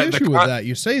here's the issue with that.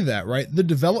 You say that, right? The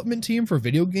development team for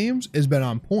video games has been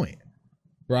on point,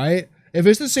 right? If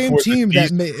it's the same team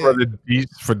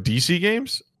for DC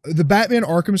games, the Batman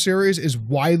Arkham series is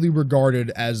widely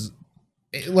regarded as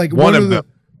like one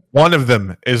of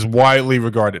them is widely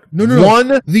regarded.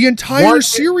 No. The entire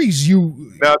series.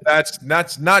 No, that's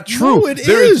not true. No, it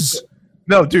is.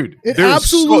 No, dude. It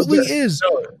absolutely is.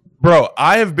 Bro,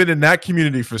 I have been in that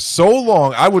community for so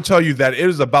long. I will tell you that it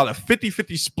is about a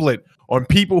 50-50 split on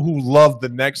people who love the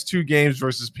next two games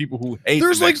versus people who hate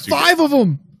There's like five of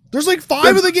them. There's like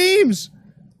five of the games.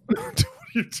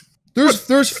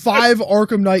 There's 5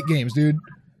 Arkham Knight games, dude.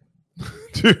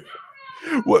 Dude.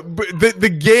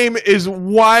 The game is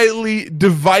widely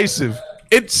divisive.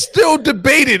 It's still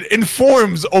debated in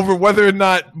forums over whether or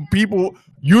not people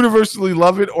universally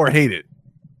love it or hate it.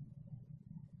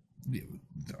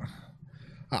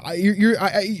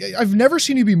 I've never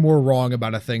seen you be more wrong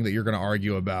about a thing that you're going to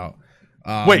argue about.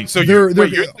 Wait, so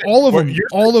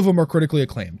all of them are critically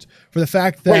acclaimed for the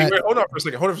fact that. Wait, hold on for a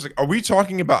second. Are we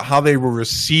talking about how they were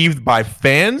received by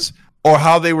fans or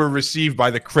how they were received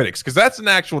by the critics? Because that's an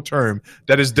actual term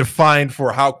that is defined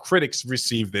for how critics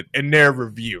received it in their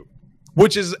review,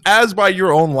 which is, as by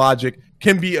your own logic,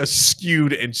 can be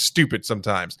skewed and stupid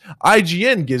sometimes.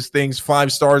 IGN gives things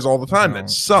 5 stars all the time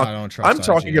that suck. I don't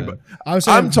trust IGN.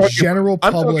 I'm talking general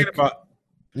public.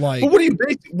 Like, but what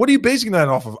are you basing that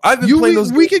off of?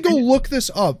 We could go look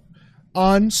this up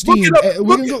on Steam.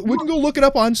 We can go look it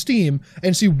up on Steam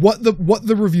and see what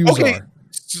the reviews are.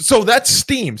 So that's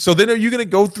Steam. So then are you going to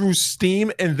go through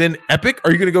Steam and then Epic?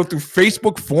 Are you going to go through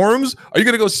Facebook forums? Are you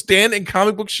going to go stand in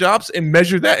comic book shops and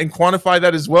measure that and quantify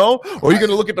that as well? Or are you going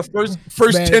to look at the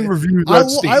first 10 reviews on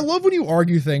Steam? I love when you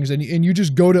argue things and you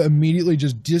just go to immediately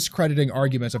just discrediting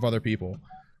arguments of other people.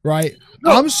 Right?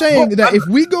 No, I'm saying that if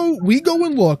we go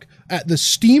and look at the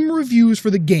Steam reviews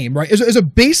for the game, right, as a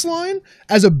baseline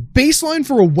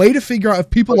for a way to figure out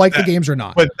if people like the games or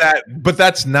not. But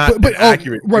that's not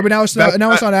accurate. Right, but now it's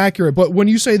not accurate. But when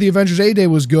you say the Avengers A-Day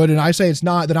was good and I say it's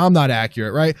not, then I'm not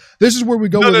accurate, right? This is where we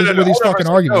go with these fucking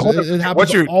arguments. It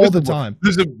happens all the time.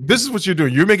 This is what you're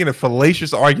doing. You're making a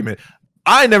fallacious argument.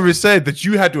 I never said that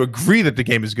you had to agree that the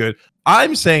game is good.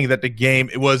 I'm saying that the game,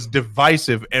 it was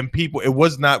divisive and it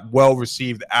was not well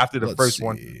received after the first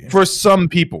one for some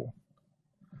people.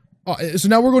 Oh, so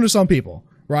now we're going to some people,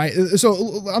 right?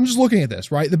 So I'm just looking at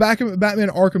this, right? The Batman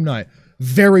Arkham Knight,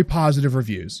 very positive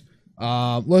reviews.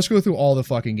 Let's go through all the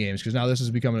fucking games because now this is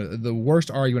becoming the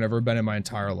worst argument I've ever been in my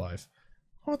entire life.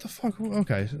 What the fuck?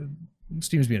 Okay,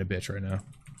 Steam's being a bitch right now. Come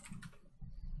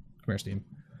here, Steam.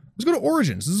 Let's go to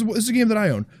Origins. This is a game that I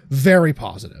own. Very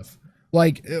positive.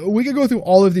 Like, we could go through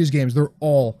all of these games. They're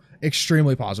all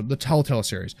extremely positive. The Telltale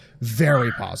series,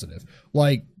 very positive.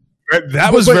 Like,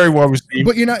 that was very well received.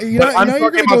 But now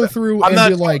you're going to go through and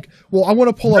be like, well, I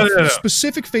want to pull up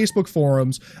specific Facebook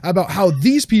forums about how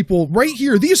these people right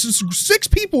here, these 6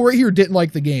 people right here didn't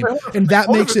like the game. And that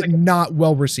makes it not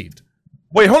well received.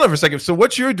 Wait, hold on for a second. So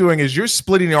what you're doing is you're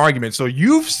splitting the argument. So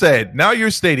you've said, now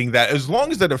you're stating that as long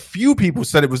as that a few people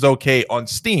said it was okay on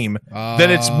Steam,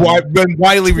 then it's been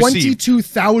widely received.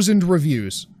 22,000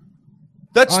 reviews.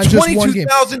 That's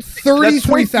 22,000.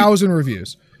 33,000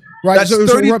 reviews. Right, so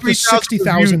we're up to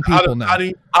 60,000 people now.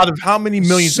 Out of how many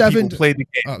millions of people played the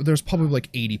game? There's probably like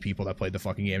 80 people that played the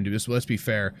fucking game, dude. So let's be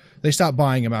fair. They stopped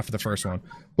buying them after the first one.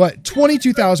 But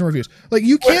 22,000 reviews. Like,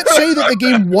 you can't say that the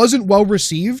game wasn't well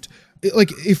received.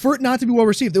 Like, for it not to be well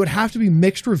received, there would have to be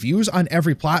mixed reviews on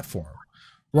every platform,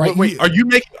 right? Wait, are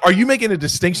you making a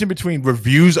distinction between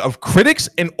reviews of critics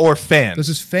or fans? This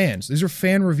is fans. These are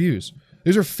fan reviews.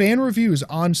 These are fan reviews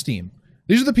on Steam.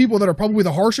 These are the people that are probably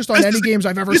the harshest on any games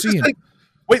I've ever seen.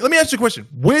 Wait, let me ask you a question.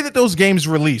 Where did those games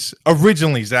release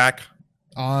originally, Zach?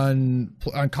 On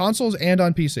consoles and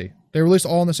on PC. They released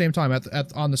all in the same time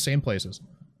on the same places.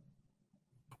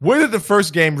 Where did the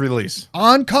first game release?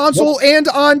 On console and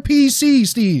on PC,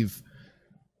 Steve.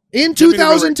 In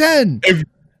 2010. Give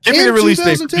me the release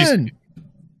date. 2010.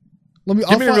 Let me.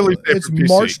 Give me the release date. It's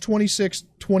March 26,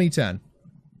 2010.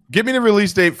 Give me the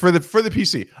release date for the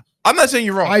PC. I'm not saying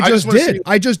you're wrong. I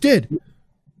just did.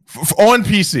 On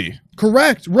PC.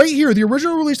 Correct. Right here, the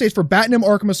original release date for Batman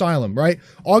Arkham Asylum, right?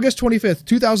 August 25th,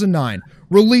 2009.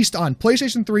 Released on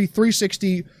PlayStation 3,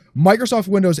 360, Microsoft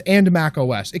Windows, and Mac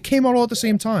OS. It came out all at the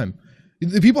same time.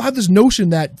 The people have this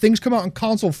notion that things come out on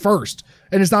console first,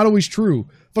 and it's not always true.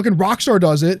 Fucking Rockstar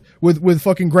does it with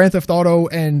fucking Grand Theft Auto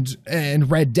and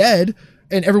Red Dead,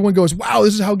 and everyone goes, wow,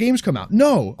 this is how games come out.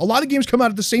 No, a lot of games come out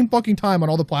at the same fucking time on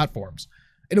all the platforms.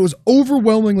 And it was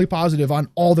overwhelmingly positive on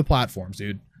all the platforms,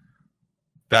 dude.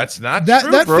 That's not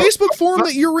true, bro. Facebook forum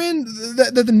that you're in,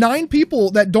 that the 9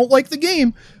 people that don't like the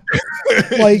game,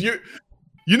 like you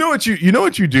know what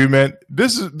you do, man.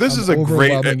 This is a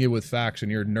great. Overwhelming you with facts,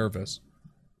 and you're nervous.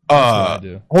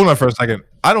 Hold on for a second.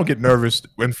 I don't get nervous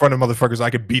in front of motherfuckers I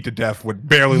could beat to death with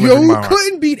barely lifting my arm. You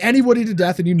couldn't beat anybody to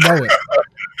death, and you know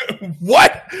it.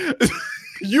 What?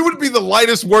 You would be the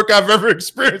lightest work I've ever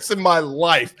experienced in my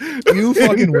life. You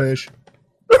fucking wish.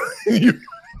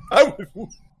 I would.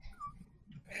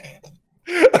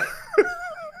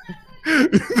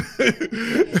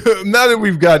 Now that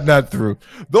we've gotten that through,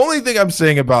 the only thing I'm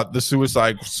saying about the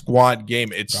Suicide Squad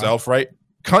game itself, right?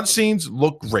 Cutscenes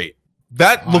look great.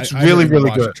 That looks really good.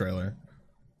 The trailer.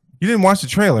 You didn't watch the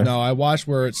trailer? No, I watched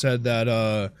where it said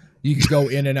that you could go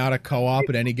in and out of co-op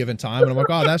at any given time, and I'm like,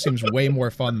 oh, that seems way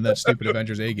more fun than that stupid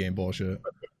Avengers A game bullshit.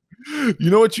 You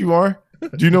know what you are?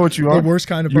 Do you know what you are? The worst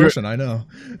kind of person, I know.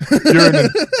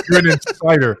 You're an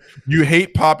insider. You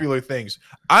hate popular things.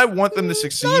 I want them to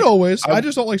succeed. Not always. I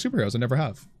just don't like superheroes. I never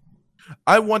have.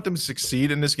 I want them to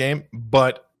succeed in this game,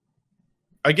 but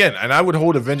again, and I would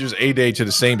hold Avengers A-Day to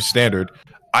the same standard.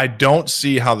 I don't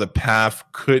see how the path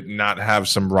could not have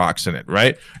some rocks in it,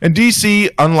 right? And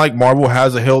DC, unlike Marvel,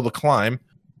 has a hill to climb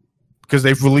because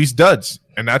they've released duds,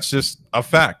 and that's just a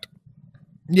fact.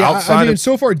 Yeah, I mean,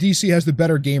 so far DC has the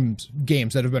better games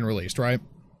that have been released, right?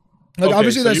 Like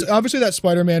okay, obviously that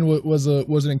Spider-Man was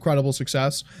an incredible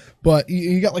success, but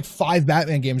you got like 5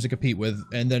 Batman games to compete with,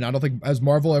 and then I don't think has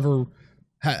Marvel ever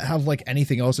have like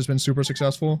anything else that's been super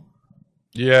successful.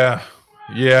 Yeah.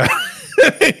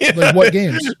 Like what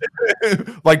games?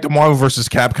 Like the Marvel vs.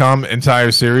 Capcom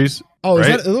entire series. Oh,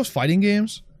 right? Are those fighting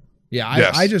games? Yeah,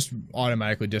 I just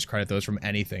automatically discredit those from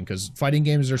anything because fighting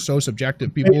games are so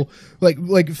subjective. People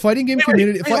like fighting game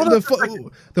community.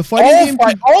 The fighting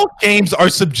game. All games are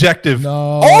subjective. No,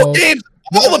 all opinions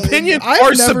are subjective.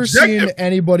 I've never seen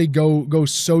anybody go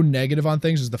so negative on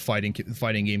things as the fighting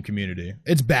game community.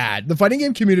 It's bad. The fighting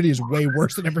game community is way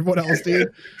worse than everyone else,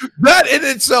 dude. That in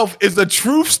itself is a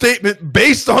true statement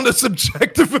based on a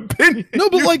subjective opinion. No,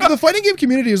 but like the fighting game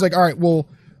community is like, all right, well.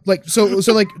 Like so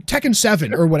like Tekken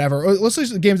 7 or whatever. Or let's say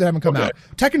the games that haven't come out.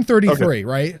 Tekken 33,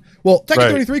 right? Well, Tekken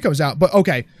 33 comes out, but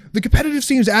okay, the competitive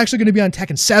scene is actually going to be on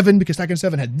Tekken 7 because Tekken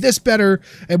 7 had this better,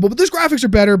 and but these graphics are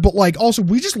better, but like also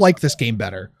we just like this game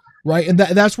better, right? And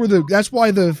that's why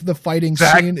the fighting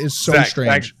scene is so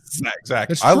strange.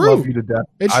 Exactly. It's true. I love you to death.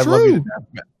 It's true.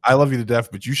 I love you to death,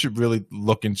 but you should really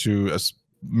look into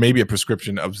maybe a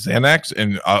prescription of Xanax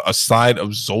and a side of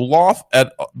Zoloft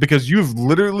because you've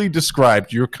literally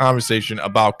described your conversation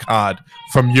about COD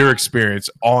from your experience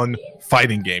on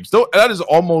fighting games. Though that is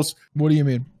almost. What do you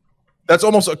mean? That's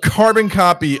almost a carbon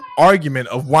copy argument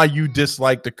of why you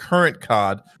dislike the current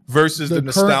COD versus the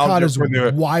nostalgia. The current COD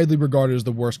is widely regarded as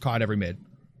the worst COD ever made.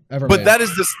 But that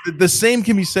is the same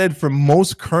can be said for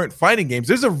most current fighting games.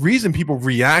 There's a reason people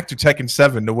react to Tekken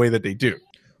 7 the way that they do.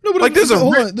 No, but like this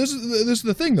is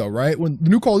the thing though, right? When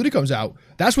the new Call of Duty comes out,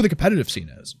 that's where the competitive scene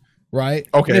is, right?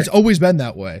 Okay, and it's always been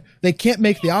that way. They can't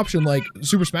make the option like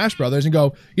Super Smash Brothers and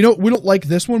go, you know, we don't like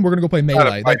this one. We're gonna go play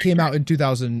Melee. That came out in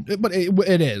 2000, but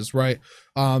it is right.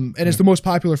 And it's the most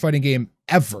popular fighting game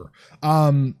ever.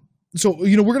 So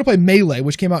you know, we're gonna play Melee,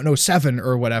 which came out in 07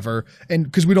 or whatever, and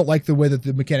because we don't like the way that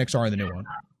the mechanics are in the new one.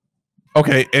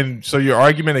 Okay, and so your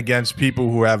argument against people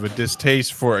who have a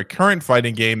distaste for a current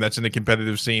fighting game that's in the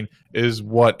competitive scene is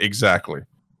what exactly?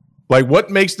 Like, what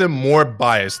makes them more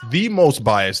biased? The most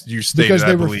biased, you stated, because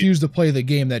they refuse to play the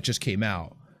game that just came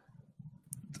out.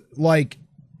 Like,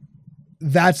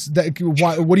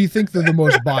 why? What do you think they're the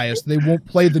most biased? They won't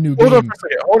play the new game. Hold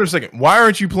on a second. Why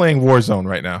aren't you playing Warzone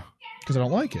right now? Because I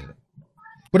don't like it.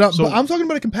 But I'm talking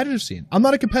about a competitive scene. I'm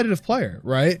not a competitive player,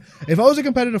 right? If I was a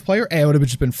competitive player, I would have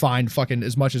just been fined fucking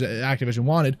as much as Activision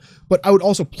wanted, but I would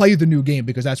also play the new game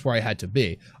because that's where I had to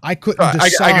be. I couldn't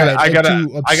decide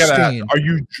to abstain.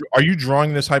 Are you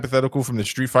drawing this hypothetical from the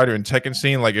Street Fighter and Tekken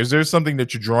scene? Like, is there something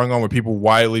that you're drawing on where people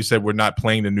widely said we're not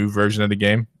playing the new version of the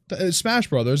game? Smash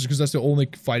Brothers, because that's the only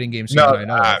fighting game scene that I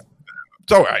know of.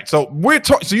 It's all right. So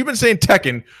so you've been saying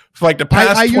Tekken for like the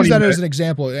past. I use that minutes. as an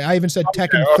example. I even said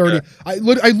Tekken 30. Okay. I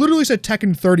literally said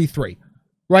Tekken 33,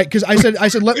 right? Because I said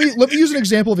let me use an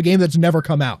example of a game that's never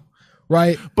come out,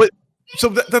 right? But so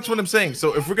that's what I'm saying.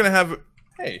 So if we're gonna have,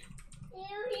 hey,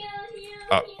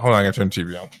 hold on, I gotta turn the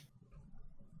TV on.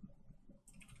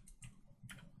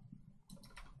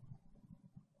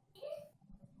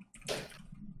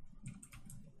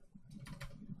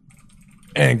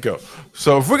 And go.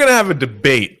 So if we're going to have a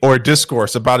debate or a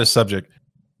discourse about a subject,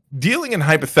 dealing in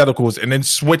hypotheticals and then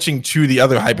switching to the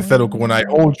other hypothetical when I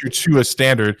hold you to a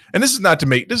standard, and this is not to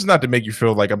make you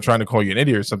feel like I'm trying to call you an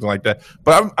idiot or something like that,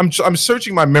 but I'm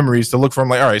searching my memories to look for, I'm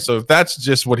like, all right, so if that's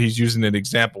just what he's using an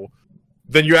example,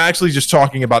 then you're actually just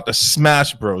talking about the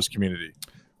Smash Bros community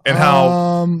and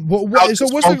how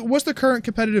what's the current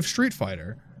competitive Street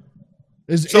Fighter?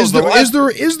 Is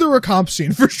there a comp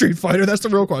scene for Street Fighter? That's the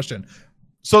real question.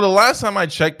 So the last time I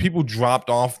checked, people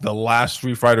dropped off the last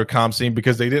Street Fighter comp scene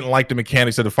because they didn't like the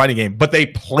mechanics of the fighting game, but they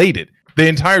played it. The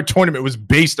entire tournament was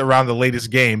based around the latest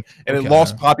game, and it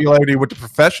lost popularity with the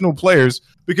professional players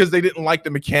because they didn't like the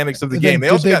mechanics of the game. They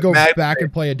also got go mad back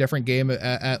and play a different game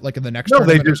at like in the next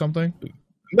tournament or something.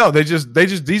 No, they just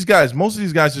these guys. Most of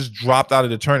these guys just dropped out of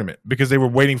the tournament because they were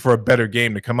waiting for a better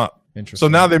game to come up. Interesting. So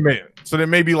now there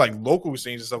may be like local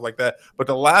scenes and stuff like that. But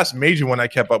the last major one I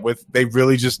kept up with, they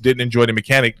really just didn't enjoy the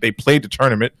mechanic. They played the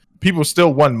tournament. People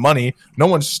still won money. No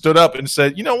one stood up and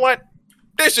said, you know what?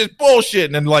 This is bullshit.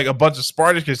 And then like a bunch of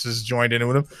Spartacuses joined in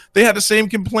with them. They had the same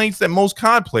complaints that most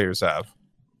COD players have.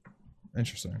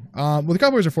 Interesting. Well, the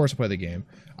COD players are forced to play the game.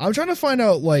 I'm trying to find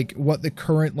out like what the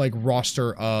current like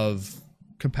roster of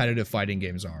competitive fighting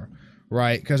games are,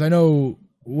 right? Because I know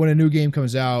when a new game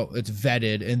comes out, it's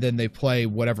vetted, and then they play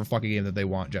whatever fucking game that they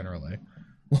want generally.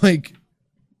 Like,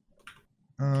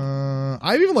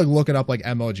 I even like look it up like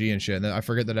MLG and shit, and I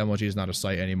forget that MLG is not a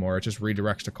site anymore. It just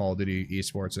redirects to Call of Duty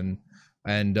esports and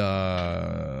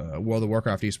World of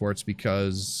Warcraft esports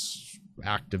because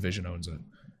Activision owns it.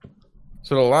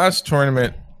 So the last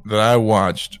tournament that I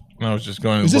watched, I was just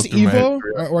going. Is this Evo?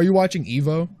 Or are you watching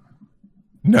Evo?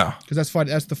 No, because that's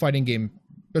the fighting game.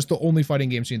 That's the only fighting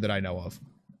game scene that I know of.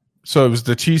 So it was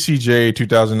the TCJ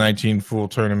 2019 full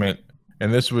tournament,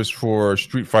 and this was for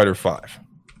Street Fighter V.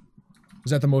 Is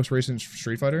that the most recent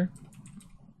Street Fighter?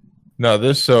 No,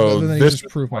 this just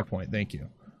proved my point. Thank you.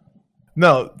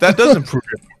 No, that doesn't prove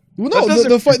it. Well, no,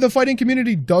 the fighting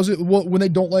community does it when they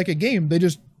don't like a game.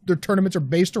 Their tournaments are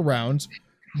based around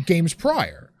games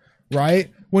prior,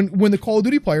 right? When the Call of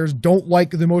Duty players don't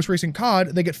like the most recent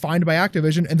COD, they get fined by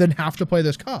Activision and then have to play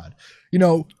this COD. You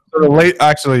know, so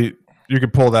actually, you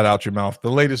could pull that out your mouth.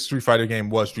 The latest Street Fighter game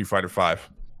was Street Fighter V.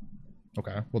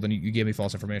 Okay, well then you gave me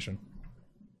false information.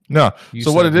 No.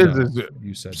 What it is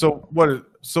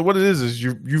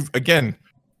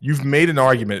you've made an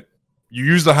argument. You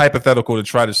use the hypothetical to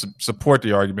try to support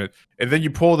the argument, and then you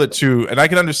pulled it to. And I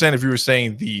can understand if you were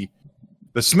saying the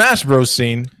Smash Bros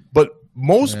scene, but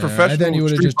most professional. And then you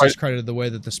would have just discredited the way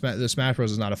that the Smash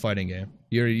Bros is not a fighting game.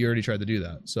 You already tried to do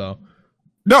that. So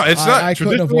no, it's not. I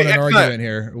couldn't have won an argument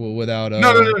here without.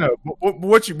 No.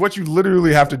 What you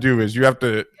literally have to do is you have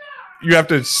to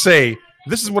say,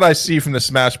 this is what I see from the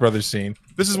Smash Brothers scene.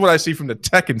 This is what I see from the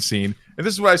Tekken scene, and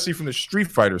this is what I see from the Street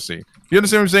Fighter scene. You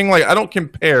understand what I'm saying? Like, I don't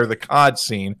compare the COD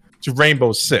scene to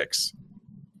Rainbow Six,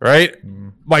 right?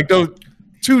 Like those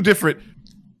two different,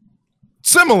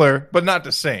 similar but not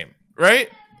the same, right?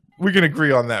 We can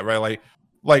agree on that, right?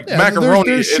 Like Macaroni.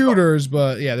 They're shooters,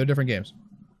 but yeah, they're different games.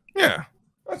 Yeah,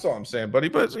 that's all I'm saying, buddy.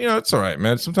 But it's all right,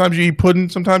 man. Sometimes you eat pudding,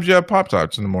 sometimes you have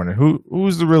Pop-Tarts in the morning.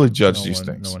 Who's to really judge these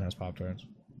things? No one has Pop-Tarts.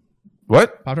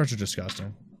 What? Pop-Tarts are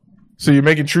disgusting. So you're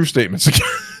making true statements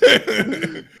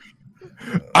again.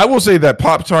 I will say that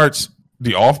Pop-Tarts,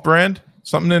 the off-brand,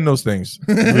 something in those things,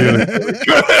 really,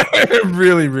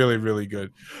 really, really, really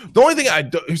good. The only thing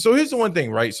so here's the one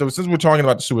thing, right? So since we're talking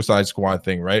about the Suicide Squad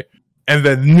thing, right? And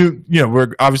then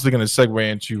we're obviously going to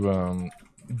segue into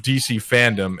DC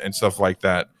fandom and stuff like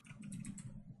that.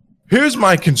 Here's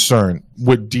my concern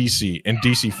with DC and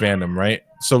DC fandom, right?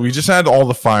 So we just had all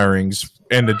the firings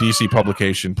and the DC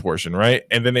publication portion, right?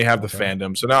 And then they have the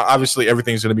fandom. So now obviously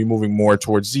everything's going to be moving more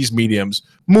towards these mediums: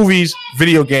 movies,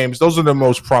 video games. Those are the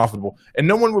most profitable, and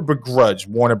no one would begrudge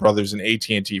Warner Brothers and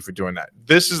AT&T for doing that.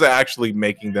 This is actually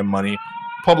making them money.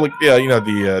 Public, yeah, you know,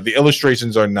 the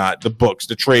illustrations are not, the books,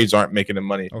 the trades aren't making them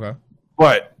money. Okay,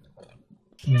 but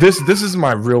this is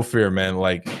my real fear, man.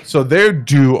 Like, so they're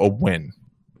due a win,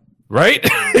 right?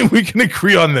 We can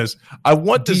agree on this. I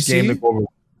want this DC? game to go over.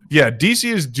 Yeah,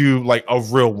 DC is due like a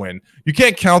real win. You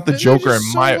can't count the Joker in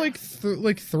my. like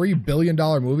 $3 billion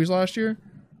movies last year,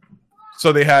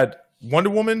 So they had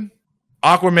Wonder Woman,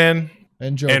 Aquaman,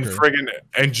 and Joker,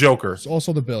 and Joker. It's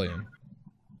also the billion.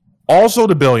 Also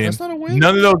the billion. That's not a win.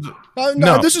 None of those.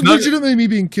 No, this is legitimately me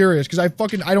being curious because I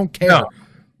don't care.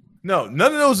 No,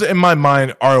 none of those in my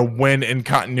mind are a win in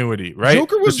continuity, right?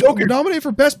 Joker was nominated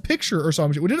for Best Picture or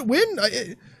something. Did it win?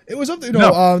 It was something.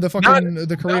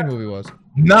 The Korean movie was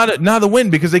not a win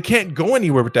because they can't go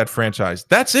anywhere with that franchise.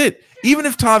 That's it. Even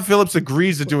if Todd Phillips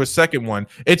agrees to do a second one,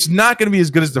 it's not going to be as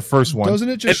good as the first one. Doesn't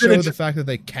it just show the fact that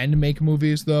they can make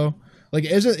movies though? Like,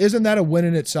 isn't that a win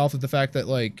in itself? That the fact that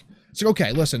like. It's like,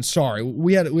 okay, listen, sorry.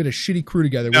 We had a shitty crew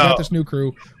together. We got this new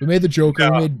crew. We made the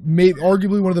Joker. We made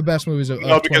arguably one of the best movies of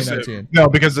 2019.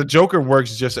 Because the Joker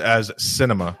works just as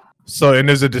cinema. So, and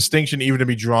there's a distinction even to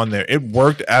be drawn there. It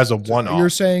worked as a one-off. You're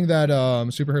saying that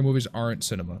superhero movies aren't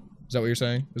cinema. Is that what you're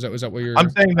saying? Is that what you're... I'm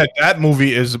saying that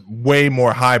movie is way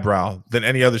more highbrow than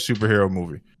any other superhero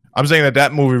movie. I'm saying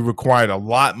that movie required a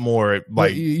lot more...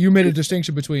 Like, you made a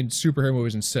distinction between superhero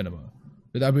movies and cinema.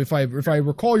 If I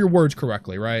recall your words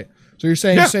correctly, right? So you're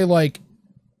saying, say like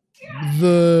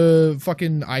the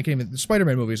fucking the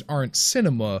Spider-Man movies aren't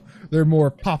cinema; they're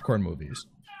more popcorn movies.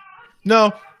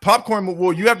 No, popcorn.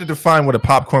 Well, you have to define what a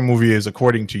popcorn movie is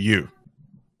according to you.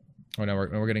 Oh, now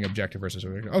we're getting objective versus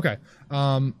subjective. Okay.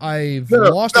 I've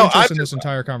lost interest in this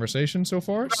entire conversation so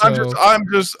far. So I'm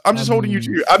just holding you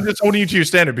to your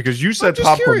standard because you said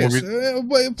popcorn movies.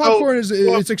 Popcorn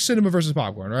it's like cinema versus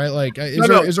popcorn, right? Like,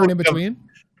 is there an in between?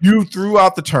 You threw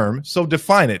out the term, so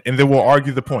define it, and then we'll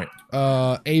argue the point.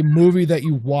 A movie that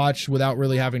you watch without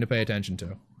really having to pay attention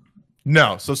to.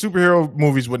 No, so superhero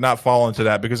movies would not fall into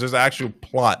that because there's an actual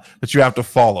plot that you have to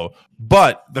follow.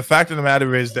 But the fact of the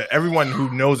matter is that everyone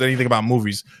who knows anything about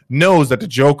movies knows that the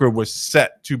Joker was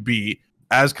set to be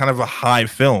as kind of a high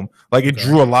film. Like, it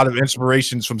drew a lot of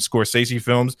inspirations from Scorsese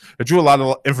films. It drew a lot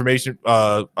of information.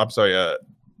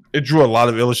 It drew a lot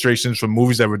of illustrations from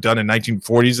movies that were done in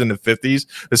 1940s and the 50s.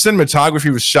 The cinematography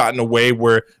was shot in a way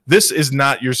where this is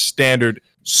not your standard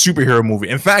superhero movie.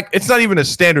 In fact, it's not even a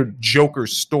standard Joker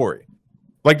story.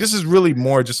 Like, this is really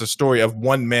more just a story of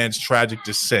one man's tragic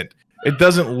descent. It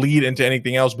doesn't lead into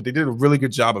anything else, but they did a really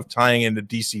good job of tying in the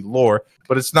DC lore,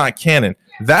 but it's not canon.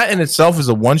 That in itself is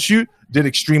a one-shoot, did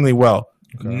extremely well.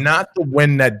 Okay. Not the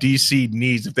win that DC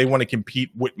needs if they want to compete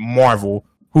with Marvel,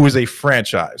 who is a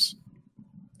franchise.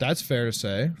 That's fair to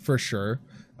say, for sure.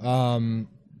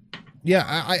 Yeah,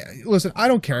 I listen, I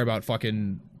don't care about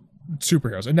fucking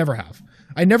superheroes. I never have.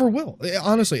 I never will.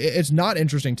 Honestly, it's not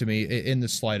interesting to me in the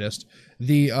slightest.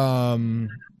 The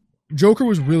Joker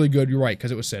was really good, you're right,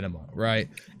 because it was cinema, right?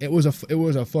 It was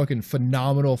a fucking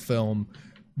phenomenal film,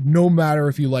 no matter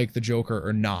if you like the Joker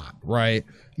or not, right?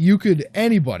 You could,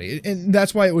 anybody, and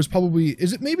that's why it was probably,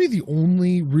 is it maybe the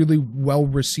only really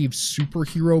well-received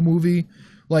superhero movie?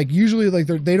 Like, usually, like,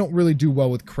 they don't really do well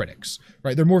with critics,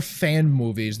 right? They're more fan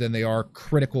movies than they are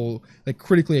critically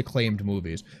acclaimed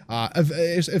movies.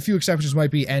 A few exceptions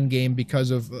might be Endgame because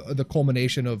of the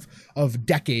culmination of a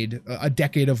decade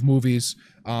of movies.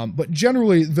 But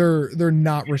generally, they're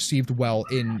not received well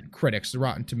in critics. The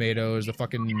Rotten Tomatoes, the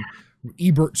fucking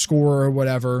Ebert score or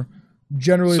whatever.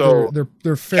 Generally,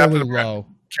 they're fairly low.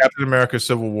 Captain America: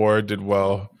 Civil War did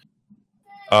well.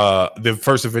 The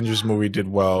first Avengers movie did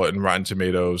well in Rotten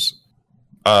Tomatoes.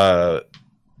 Of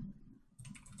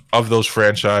those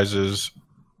franchises,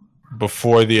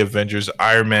 before the Avengers,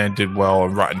 Iron Man did well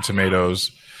on Rotten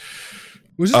Tomatoes.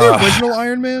 Was it the original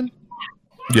Iron Man?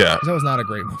 Yeah, that was not a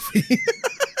great movie.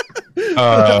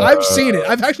 I've seen it.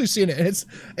 I've actually seen it.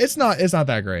 It's not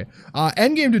that great.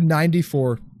 Endgame did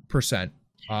 94%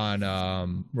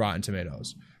 on Rotten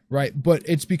Tomatoes, right? But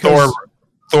it's because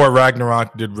Thor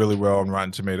Ragnarok did really well on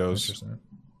Rotten Tomatoes.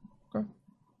 Okay,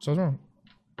 so I was wrong.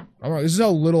 I'm wrong. This is how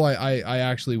little I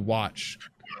actually watch.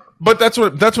 But that's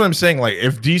what I'm saying. Like,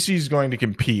 if DC is going to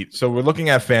compete, so we're looking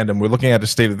at fandom, we're looking at the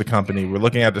state of the company, we're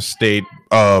looking at the state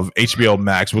of HBO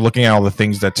Max, we're looking at all the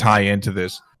things that tie into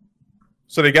this.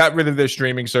 So they got rid of their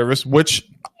streaming service, which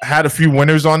had a few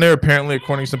winners on there. Apparently,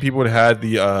 according to some people, it had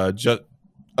the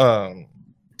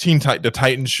the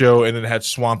Titans show, and then it had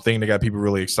Swamp Thing that got people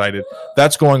really excited.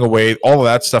 That's going away. All of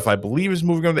that stuff, I believe, is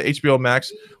moving on to HBO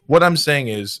Max. What I'm saying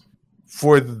is,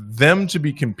 for them to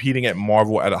be competing at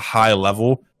Marvel at a high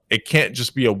level, it can't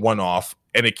just be a one-off,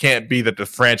 and it can't be that the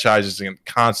franchise is in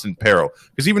constant peril.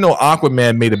 Because even though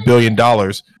Aquaman made $1 billion,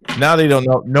 now they don't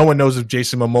know. No one knows if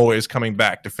Jason Momoa is coming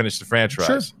back to finish the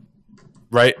franchise. Sure.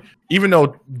 Right? Even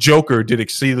though Joker did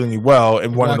exceedingly well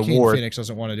and won an award. Phoenix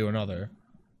doesn't want to do another.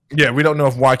 Yeah, we don't know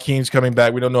if Joaquin's coming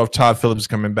back. We don't know if Todd Phillips is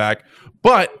coming back.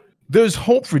 But there's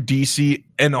hope for DC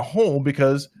in a whole,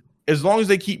 because as long as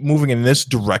they keep moving in this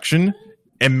direction,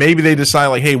 and maybe they decide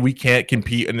like, hey, we can't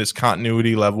compete in this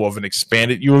continuity level of an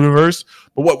expanded universe,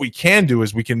 but what we can do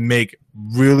is we can make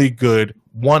really good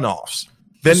one-offs.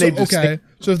 Then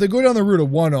So if they go down the route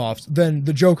of one-offs, then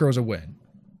the Joker was a win.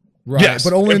 Right. Yes.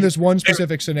 But only in this one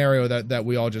specific scenario that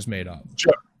we all just made up.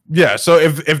 Sure. Yeah, so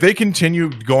if they continue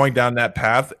going down that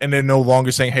path and they're no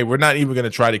longer saying, hey, we're not even going to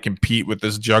try to compete with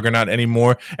this juggernaut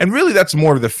anymore, and really that's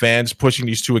more of the fans pushing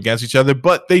these two against each other,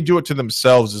 but they do it to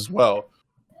themselves as well,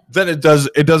 then it does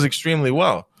extremely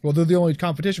well. Well, they're the only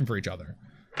competition for each other,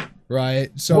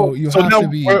 right? So you have to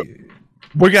be...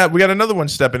 We got another one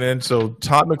stepping in, so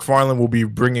Todd McFarlane will be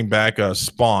bringing back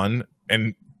Spawn,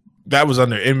 and that was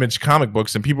under Image Comic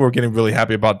Books, and people were getting really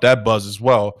happy about that buzz as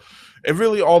well. It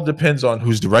really all depends on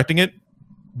who's directing it,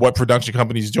 what production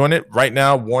company's doing it. Right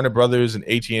now, Warner Brothers and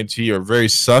AT&T are very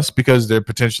sus because they're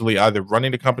potentially either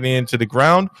running the company into the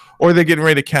ground or they're getting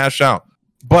ready to cash out.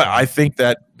 But I think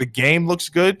that the game looks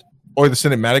good, or the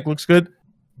cinematic looks good.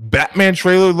 Batman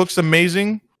trailer looks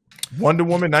amazing. Wonder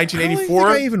Woman 1984. I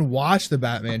don't think I even watched the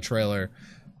Batman trailer.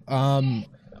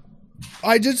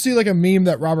 I did see like a meme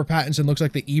that Robert Pattinson looks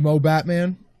like the emo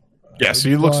Batman. Yes,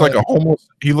 he looks like a homeless.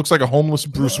 He looks like a homeless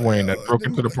Bruce Wayne that broke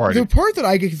into the party. The part that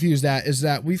I get confused at is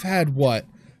that we've had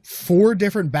 4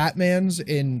 different Batmans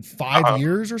in 5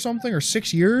 years or something, or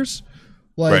 6 years.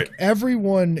 Like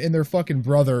everyone and their fucking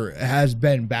brother has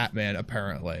been Batman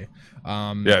apparently.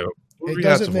 It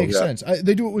doesn't make sense.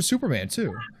 They do it with Superman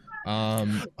too. I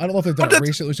don't know if they've done it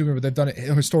recently with Superman, but they've done it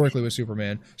historically with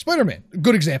Superman. Spider-Man,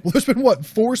 good example. There's been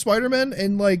 4 Spider-Men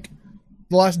in like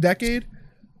the last decade.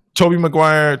 Tobey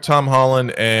Maguire, Tom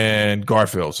Holland, and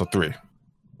Garfield, so 3.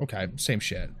 Okay, same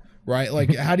shit, right?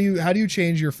 Like, how do you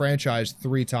change your franchise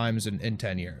 3 times in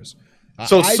 10 years? I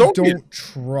don't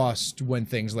trust when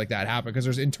things like that happen because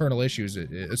there's internal issues.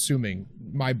 Assuming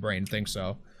my brain thinks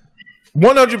so.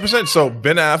 100%. So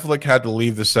Ben Affleck had to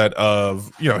leave the set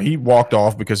of, he walked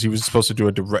off because he was supposed to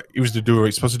do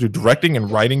supposed to do directing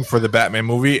and writing for the Batman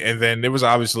movie, and then there was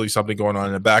obviously something going on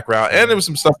in the background, and there was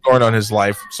some stuff going on in his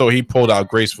life, so he pulled out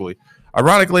gracefully.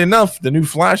 Ironically enough, the new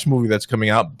Flash movie that's coming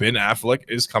out, Ben Affleck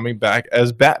is coming back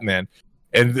as Batman,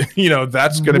 and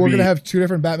that's going to be. We're going to have 2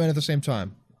 different Batman at the same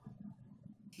time.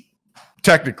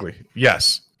 Technically,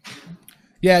 yes.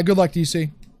 Yeah. Good luck,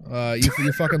 DC.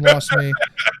 You fucking lost me.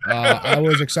 I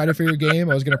was excited for your game.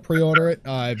 I was going to pre-order it.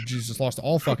 I've just lost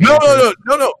all fucking.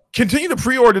 No. Continue to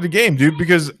pre-order the game, dude,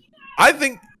 because I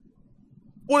think.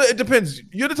 Well, it depends.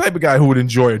 You're the type of guy who would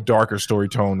enjoy a darker story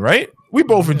tone, right? We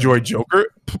both enjoy Joker.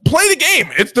 Play the game.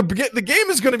 It's the game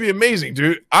is going to be amazing,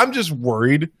 dude. I'm just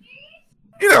worried.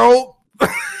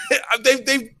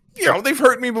 They've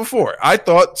hurt me before. I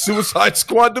thought Suicide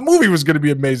Squad, the movie, was going to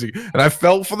be amazing, and I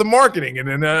fell for the marketing, and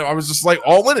then I was just like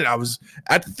all in it. I was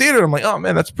at the theater. I'm like, oh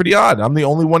man, that's pretty odd. I'm the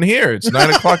only one here. It's 9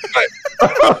 o'clock at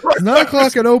night. 9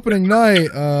 o'clock at opening night.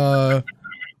 I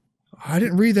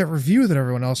didn't read that review that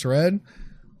everyone else read.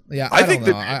 Yeah, I think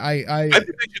they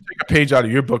should take a page out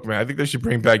of your book, man. I think they should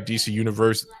bring back DC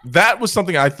Universe. That was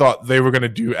something I thought they were going to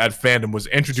do at Fandom, was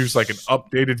introduce like an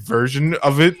updated version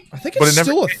of it. I think it's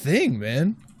still a thing,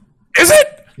 man. Is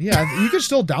it? Yeah, you can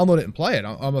still download it and play it.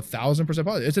 I'm 1,000%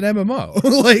 positive. It's an MMO.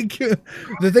 Like,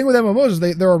 the thing with MMOs is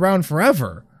they're around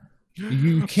forever.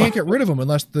 You can't get rid of them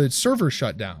unless the server's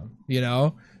shut down.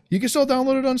 You can still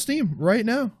download it on Steam right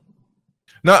now.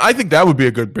 No, I think that would be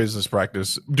a good business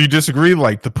practice. Do you disagree?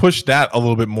 Like, to push that a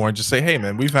little bit more and just say, hey,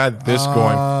 man, we've had this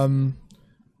going.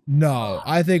 No,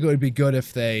 I think it would be good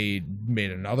if they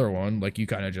made another one, like you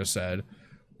kind of just said.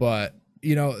 But,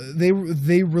 they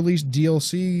released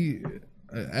DLC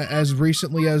as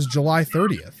recently as July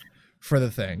 30th for the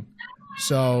thing.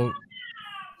 So,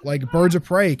 like, Birds of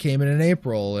Prey came in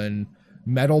April, and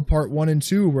Metal Part 1 and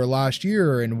 2 were last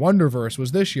year, and Wonderverse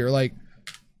was this year. Like,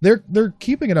 they're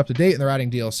keeping it up to date and they're adding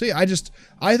DLC.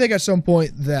 I think at some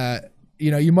point that,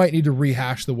 you might need to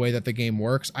rehash the way that the game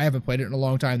works. I haven't played it in a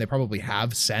long time. They probably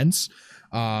have since.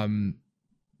 I don't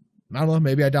know.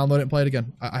 Maybe I download it and play it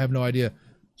again. I have no idea.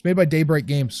 It's made by Daybreak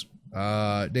Games.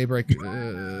 Daybreak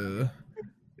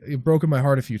You've broken my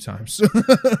heart a few times.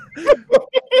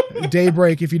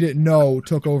 Daybreak, if you didn't know,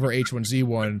 took over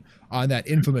H1Z1 on that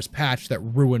infamous patch that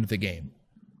ruined the game.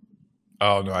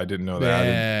 Oh no, I didn't know that.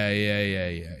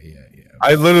 Yeah.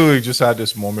 I literally just had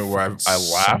this moment where I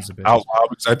laughed out loud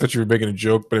because I thought you were making a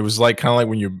joke, but it was like kind of like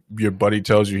when your buddy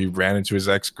tells you he ran into his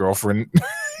ex-girlfriend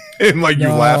and like you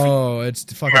laughing. Oh, it's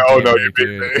fucking Daybreak,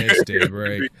 dude. It's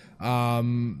Daybreak.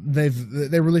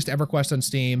 They released EverQuest on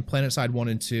Steam, PlanetSide 1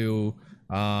 and 2,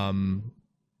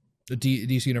 the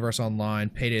DC Universe Online,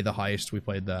 Payday the Heist. We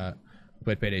played that. We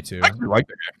played Payday 2. I actually like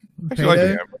the game. Payday? Like the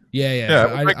game.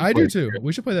 Yeah. I do too.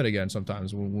 We should play that again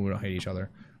sometimes when we don't hate each other.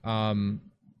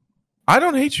 I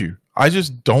don't hate you. I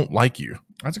just don't like you.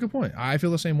 That's a good point. I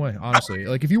feel the same way, honestly.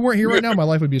 Like, if you weren't here right now, my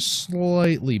life would be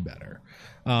slightly better.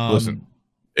 Listen,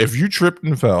 if you tripped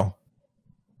and fell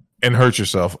and hurt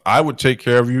yourself, I would take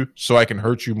care of you so I can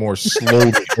hurt you more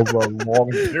slowly over a long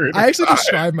period. I actually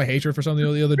described my hatred for something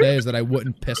the other day is that I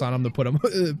wouldn't piss on them to put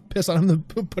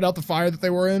out the fire that they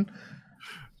were in.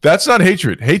 That's not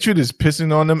hatred. Hatred is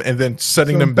pissing on them and then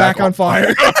setting them back on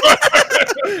fire.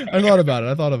 I thought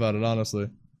about it, honestly.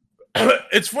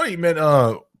 It's funny, man.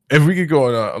 If we could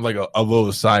go on like a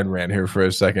little side rant here for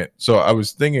a second. So I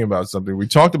was thinking about something. We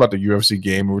talked about the UFC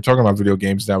game. And we're talking about video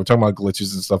games now. We're talking about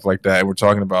glitches and stuff like that. And we're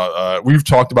talking about we've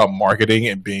talked about marketing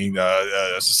and being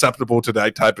susceptible to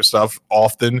that type of stuff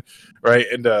often, right?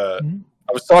 And I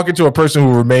was talking to a person who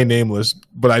will remain nameless,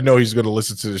 but I know he's going to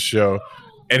listen to the show.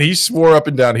 And he swore up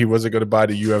and down he wasn't going to buy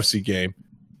the UFC game.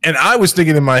 And I was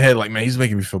thinking in my head, like, man, he's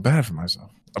making me feel bad for myself.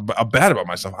 I'm bad about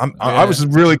myself. I was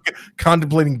really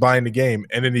contemplating buying the game,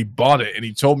 and then he bought it, and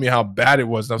he told me how bad it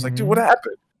was. And I was like, dude, what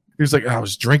happened? He was like, I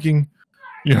was drinking.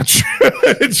 You know,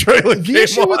 the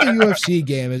issue with the UFC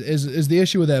game is the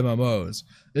issue with MMOs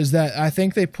is that I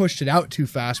think they pushed it out too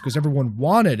fast because everyone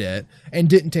wanted it and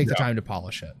didn't take the time to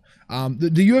polish it.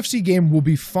 The UFC game will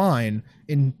be fine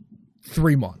in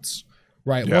 3 months.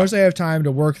 Right. Yeah. Once they have time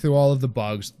to work through all of the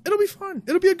bugs, it'll be fun.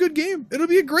 It'll be a good game. It'll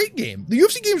be a great game. The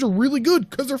UFC games are really good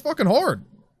because they're fucking hard.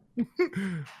 Will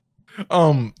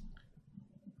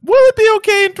it be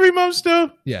okay in 3 months though?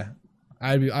 Yeah.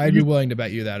 I'd be willing to bet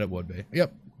you that it would be.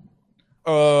 Yep.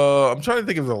 I'm trying to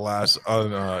think of the last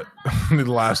the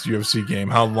last UFC game,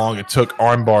 how long it took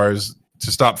arm bars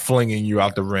to stop flinging you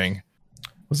out the ring.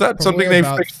 Was that probably something they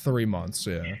fixed? 3 months,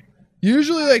 yeah.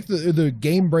 Usually, like the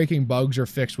game-breaking bugs are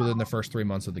fixed within the first 3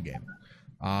 months of the game.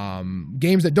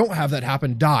 Games that don't have that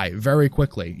happen die very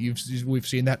quickly. We've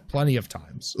seen that plenty of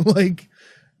times. Like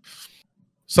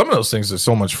some of those things are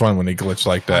so much fun when they glitch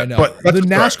like that. I know. But the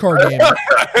NASCAR game.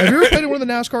 Have you ever played one of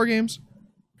the NASCAR games?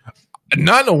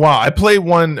 Not in a while. I played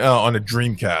one on a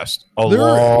Dreamcast.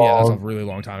 Yeah, that's a really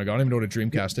long time ago. I don't even know what a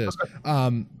Dreamcast is.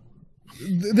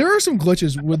 There are some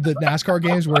glitches with the NASCAR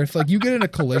games where if like you get in a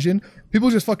collision, people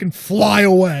just fucking fly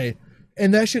away,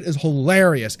 and that shit is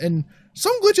hilarious. And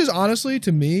some glitches, honestly,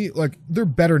 to me, like they're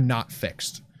better not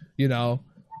fixed. You know,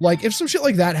 like if some shit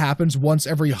like that happens once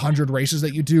every 100 races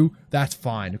that you do, that's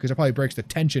fine because it probably breaks the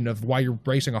tension of why you're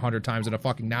racing 100 times in a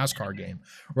fucking NASCAR game,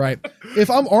 right?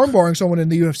 If I'm armbarring someone in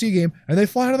the UFC game and they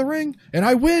fly out of the ring and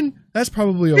I win, that's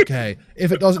probably okay.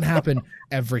 If it doesn't happen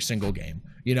every single game.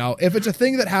 You know, if it's a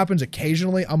thing that happens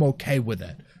occasionally, I'm okay with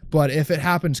it. But if it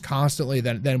happens constantly,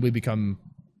 then we become,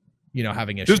 you know,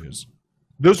 having issues.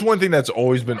 There's one thing that's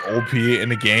always been OP in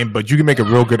the game, but you can make a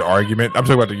real good argument. I'm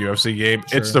talking about the UFC game.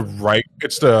 Sure. It's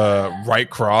the right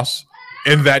cross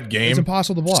in that game. It's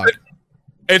impossible to block.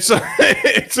 It's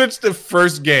the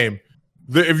first game.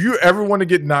 If you ever want to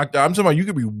get knocked out, I'm talking about you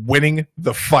could be winning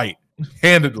the fight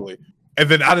handedly. And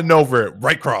then out of nowhere,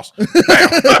 right cross.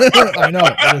 I know.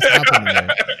 It has happened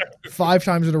to me 5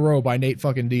 times in a row by Nate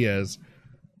fucking Diaz.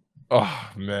 Oh,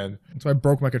 man. That's why I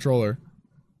broke my controller.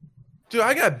 Dude,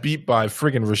 I got beat by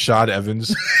friggin' Rashad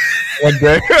Evans one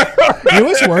day. You know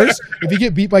what's worse? If you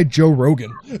get beat by Joe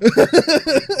Rogan.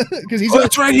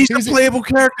 That's right. He's a playable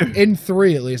character. In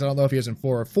 3, at least. I don't know if he is in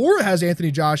 4. 4 has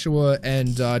Anthony Joshua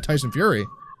and Tyson Fury.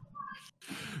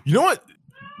 You know what?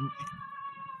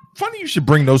 Funny you should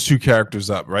bring those 2 characters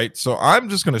up, right? So I'm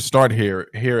just going to start here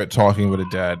at Talking with a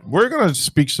Dad. We're going to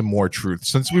speak some more truth.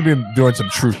 Since we've been doing some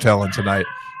truth telling tonight,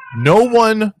 no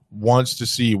one wants to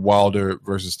see Wilder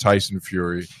versus Tyson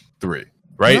Fury 3,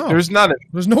 right? No. There's no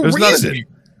reason.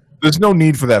 There's no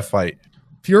need for that fight.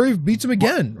 Fury beats him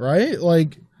again, right?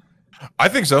 Like, I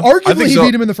think so. Arguably, he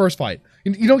beat him in the first fight.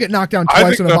 You don't get knocked down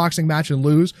twice in a boxing match and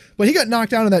lose, but he got knocked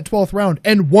down in that 12th round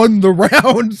and won the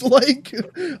round. Like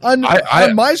on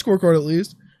my scorecard, at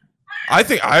least. I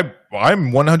think I'm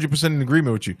 100% in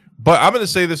agreement with you. But I'm going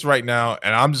to say this right now,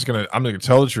 and I'm going to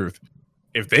tell the truth.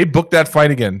 If they book that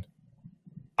fight again,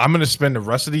 I'm going to spend the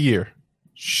rest of the year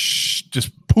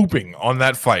just pooping on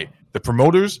that fight. The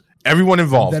promoters, everyone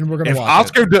involved. Then we're gonna if watch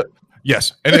Oscar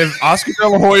yes, and if Oscar De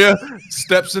La Hoya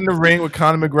steps in the ring with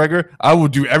Conor McGregor, I will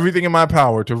do everything in my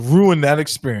power to ruin that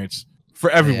experience for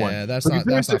everyone. Yeah, that's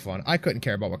not fun. I couldn't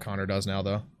care about what Conor does now,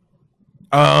 though.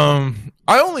 I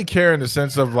only care in the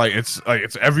sense of it's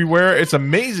everywhere. It's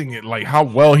amazing like how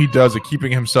well he does at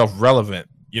keeping himself relevant.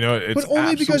 You know, it's but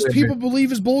only because people believe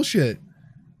his bullshit.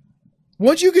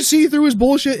 Once you can see through his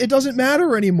bullshit, it doesn't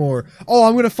matter anymore. Oh,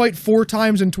 I'm going to fight 4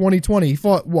 times in 2020. He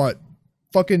fought what?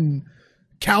 Fucking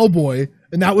Cowboy,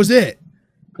 and that was it.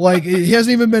 Like, he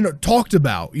hasn't even been talked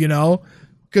about, you know?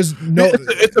 Because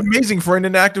it's amazing for an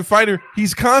inactive fighter.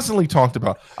 He's constantly talked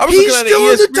about. He's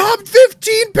still in the top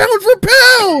 15 pound for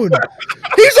pound.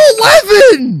 He's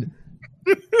 11.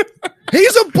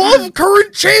 He's above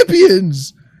current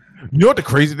champions. You know what the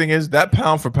crazy thing is? That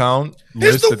pound for pound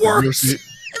is the worst.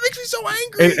 It makes me so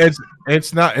angry.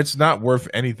 It's not worth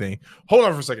anything. Hold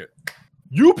on for a second.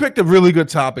 You picked a really good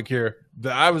topic here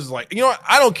that I was like, you know what?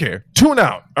 I don't care. Tune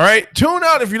out. All right, tune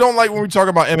out if you don't like when we talk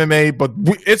about MMA. But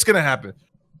it's gonna happen.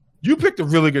 You picked a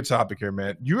really good topic here,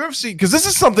 man. UFC, because this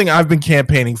is something I've been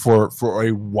campaigning for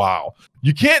a while.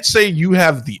 You can't say you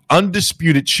have the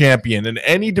undisputed champion in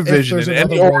any division, if there's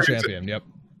in any world champion. Yep.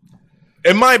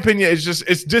 In my opinion,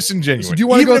 it's disingenuous. So do you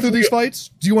want to go through these fights?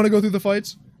 Do you want to go through the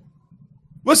fights?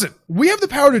 Listen, we have the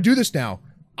power to do this now.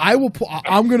 I'm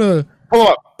gonna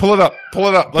pull it up.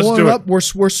 Let's do it.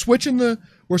 We're switching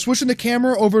the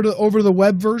camera over to the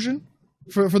web version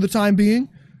for the time being.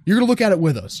 You're gonna look at it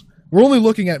with us. We're only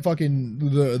looking at fucking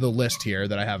the list here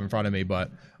that I have in front of me,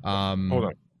 but hold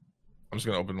on. I'm just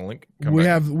gonna open the link. We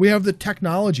have the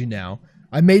technology now.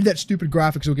 I made that stupid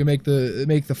graphic so we can make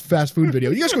the fast food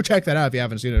video. You guys go check that out if you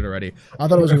haven't seen it already. I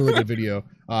thought it was a really good video.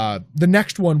 The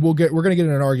next one we're gonna get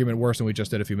in an argument worse than we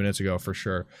just did a few minutes ago for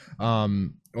sure.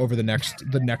 Over the next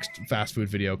fast food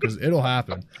video because it'll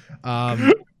happen.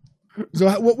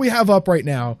 So what we have up right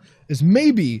now is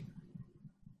maybe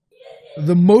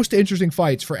the most interesting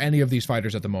fights for any of these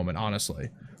fighters at the moment, honestly,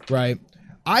 right?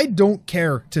 I don't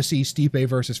care to see Stipe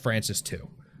versus Francis 2.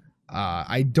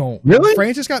 I don't. Really?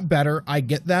 Francis got better. I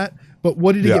get that. But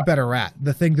what did he get better at?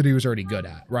 The thing that he was already good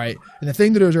at, right? And the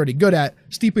thing that he was already good at,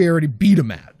 Stipe already beat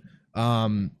him at.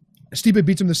 Stipe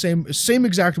beats him the same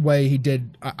exact way he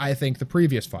did, I think, the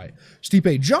previous fight.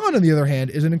 Stipe John, on the other hand,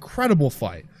 is an incredible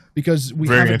fight because we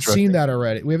haven't seen that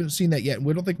already. We haven't seen that yet.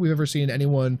 We don't think we've ever seen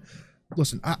anyone.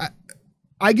 Listen,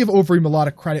 I give Overeem a lot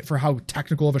of credit for how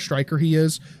technical of a striker he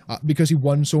is because he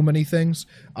won so many things.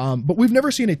 But we've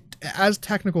never seen as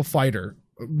technical fighter,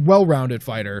 well-rounded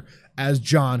fighter as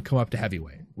John come up to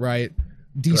heavyweight, right?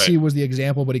 DC was the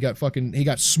example, but he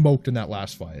got smoked in that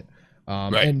last fight.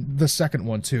 And the second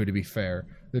one too, to be fair,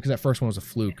 because that first one was a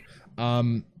fluke.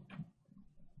 Stipe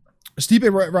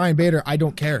Ryan Bader, I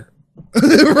don't care.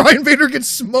 Ryan Bader gets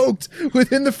smoked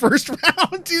within the first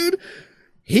round, dude.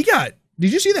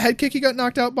 Did you see the head kick he got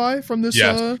knocked out by from this?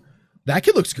 Yes. That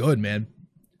kid looks good, man.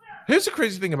 Here's the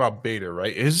crazy thing about Bader,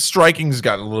 right? His striking's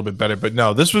gotten a little bit better, but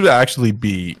no, this would actually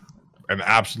be an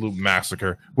absolute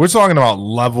massacre. We're talking about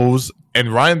levels,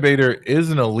 and Ryan Bader is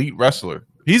an elite wrestler.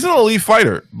 He's an elite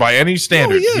fighter by any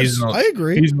standard. Oh, he is. I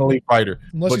agree. He's an elite fighter.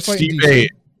 Unless he's fighting Stipe,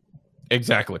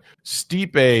 exactly.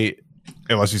 Stipe,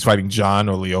 unless he's fighting John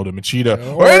or Lyoto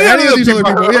Machida or any of these other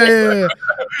people. Yeah.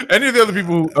 Any of the other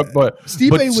people, but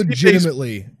Stipe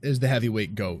legitimately is the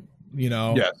heavyweight GOAT. You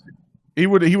know. Yes. He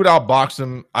would outbox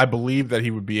him. I believe that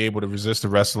he would be able to resist the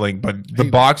wrestling, but the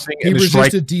boxing and the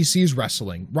resisted DC's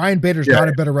wrestling. Ryan Bader's not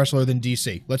a better wrestler than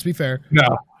DC. Let's be fair.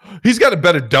 No, he's got a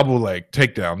better double leg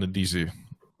takedown than DC.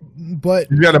 But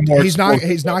he's not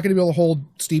going to be able to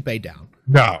hold Stipe down.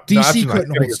 No, DC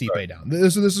couldn't hold Stipe down.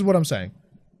 This is what I'm saying.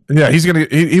 Yeah,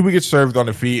 he would get served on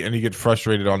the feet and he get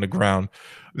frustrated on the ground.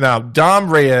 Now, Dom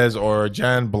Reyes or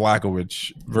Jan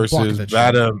Blachowicz versus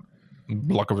Vadim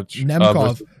Blachowicz.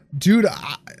 Nemkov. Dude,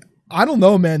 I don't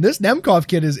know, man. This Nemkov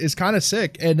kid is kind of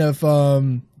sick. And if,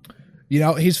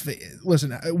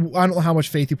 listen, I don't know how much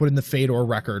faith you put in the Fedor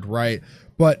record, right?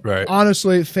 But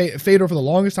honestly, Fedor for the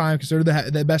longest time considered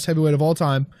the best heavyweight of all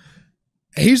time.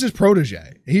 He's his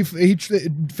protege.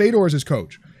 Fedor is his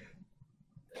coach.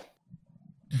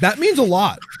 That means a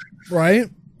lot, right?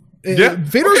 Yeah.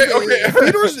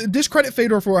 Fedor's discredit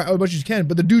Fedor for as much as you can,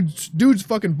 but the dude's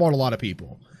fucking bought a lot of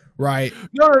people, right?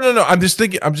 No. I'm just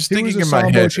thinking in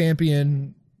my head.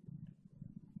 Champion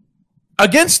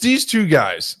against these two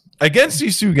guys.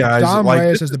 Dom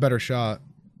Reyes has the better shot.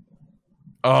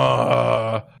 You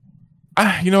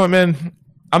know what, man?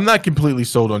 I'm not completely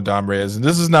sold on Dom Reyes, and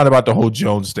this is not about the whole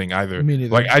Jones thing either. Me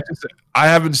neither. Like I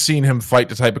haven't seen him fight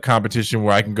the type of competition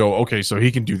where I can go, okay, so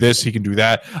he can do this, he can do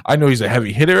that. I know he's a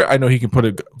heavy hitter. I know he can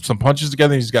put some punches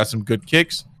together. He's got some good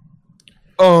kicks.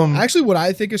 Actually, what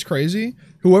I think is crazy,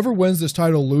 whoever wins this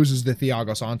title loses to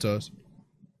Thiago Santos.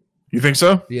 You think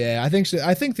so? Yeah, I think so.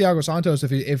 I think Thiago Santos,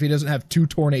 if he doesn't have 2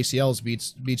 torn ACLs,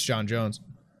 beats John Jones.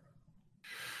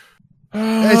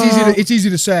 It's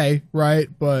easy to say, right?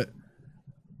 But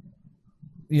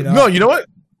no, you know what?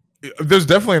 There's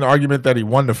definitely an argument that he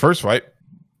won the first fight.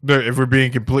 If we're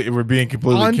being completely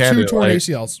on candid, 2 torn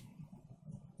ACLs.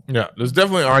 Yeah, there's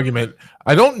definitely an argument.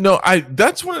 I don't know.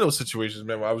 That's one of those situations,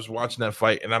 man, where I was watching that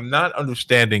fight and I'm not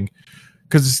understanding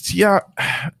because he's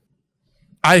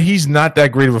not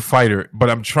that great of a fighter, but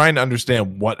I'm trying to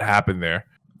understand what happened there,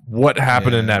 what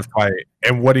happened in that fight,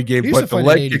 and what he gave. He used but to the fight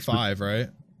leg at 85, right?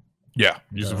 Yeah,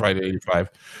 used to fight at 85.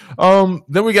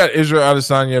 Then we got Israel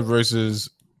Adesanya versus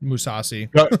Musasi.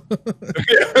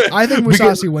 I think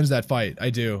Musasi wins that fight. I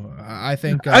do. I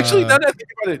think actually, now that I think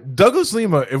about it, Douglas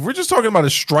Lima, if we're just talking about a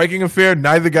striking affair,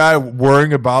 neither guy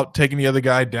worrying about taking the other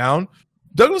guy down,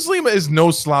 Douglas Lima is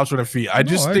no slouch on the feet. I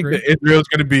just think that Israel's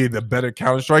going to be the better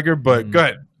counter striker, but go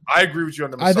ahead. I agree with you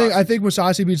on the Musasi. I think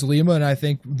Musasi beats Lima, and I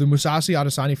think the Musasi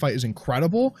Adesanya fight is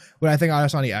incredible, but I think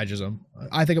Adesanya edges him.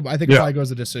 I think it probably goes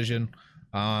the decision.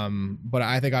 But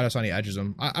I think Adesanya edges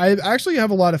him. I actually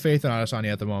have a lot of faith in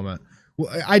Adesanya at the moment.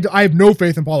 I have no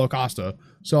faith in Paulo Costa,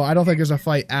 so I don't think there's a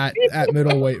fight at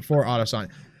middleweight for Adesanya.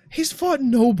 He's fought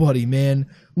nobody, man.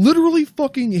 Literally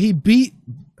fucking, he beat,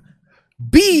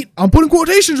 I'm putting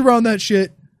quotations around that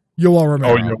shit, Yoel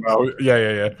Romero. Oh,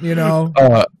 yeah. You know?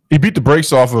 He beat the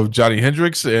brakes off of Johnny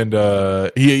Hendricks, and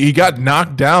he got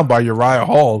knocked down by Uriah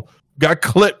Hall. Got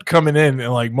clipped coming in,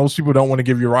 and like most people don't want to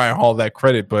give Uriah Hall that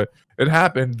credit, but it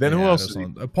happened. Then who else?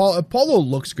 Paulo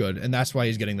looks good, and that's why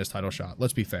he's getting this title shot.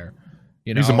 Let's be fair.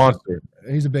 You know, he's a monster.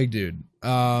 He's a big dude.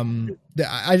 I think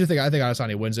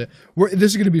Adesanya wins it.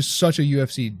 This is going to be such a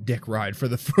UFC dick ride for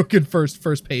the fucking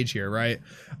first page here, right?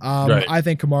 Right. I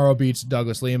think Kamaru beats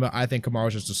Douglas Lima. I think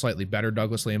Kamaru's just a slightly better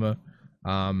Douglas Lima.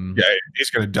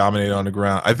 He's going to dominate on the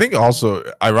ground. I think also,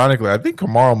 ironically, I think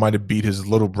Kamaru might have beat his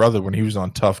little brother when he was on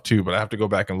Tough too, but I have to go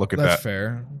back and look at that.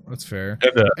 That's fair.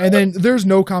 And then there's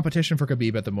no competition for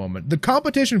Khabib at the moment. The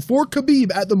competition for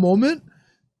Khabib at the moment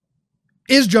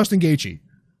is Justin Gaethje,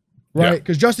 right?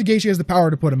 Because Justin Gaethje has the power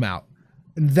to put him out.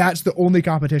 And that's the only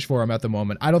competition for him at the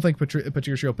moment. I don't think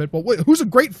Patricio Pitbull, who's a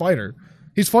great fighter.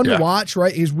 He's fun to watch,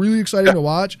 right? He's really exciting to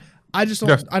watch. I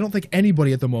don't think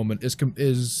anybody at the moment is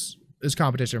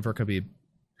competition for Khabib.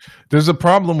 There's a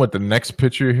problem with the next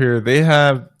picture here. They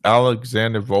have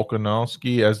Alexander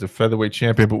Volkanovski as the featherweight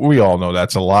champion, but we all know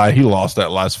that's a lie. He lost that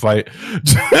last fight.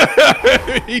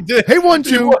 He did. He won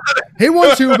two,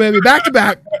 baby. Back to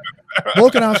back.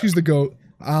 Volkanovski's the GOAT.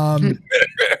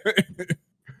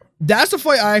 That's the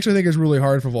fight I actually think is really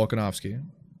hard for Volkanovski.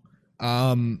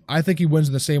 I think he wins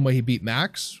in the same way he beat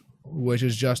Max, which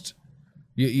is just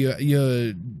by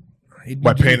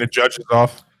paying the judges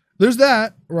off. There's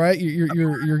that, right?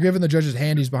 You're giving the judges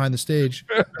handies behind the stage,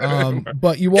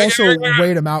 but you also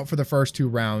wait him out for the first 2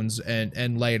 rounds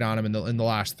and lay it on him in the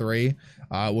last 3,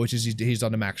 which is he's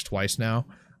done to Max twice now.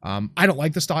 I don't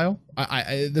like the style.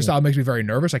 The style makes me very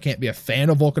nervous. I can't be a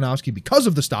fan of Volkanovski because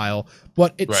of the style,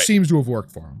 but it seems to have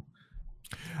worked for him.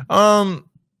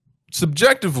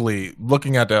 Subjectively,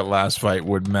 looking at that last fight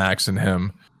with Max and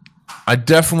him,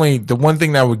 the one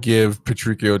thing that would give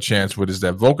Patricio a chance with is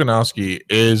that Volkanovski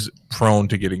is prone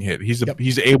to getting hit. He's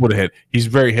able to hit. He's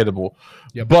very hittable.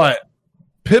 But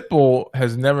Pitbull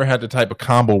has never had the type of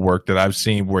combo work that I've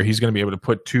seen where he's going to be able to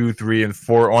put 2, 3, and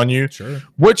 4 on you. Sure.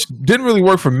 Which didn't really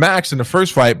work for Max in the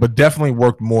first fight, but definitely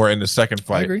worked more in the second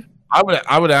fight. I agree.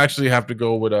 I would actually have to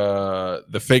go with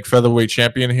the fake featherweight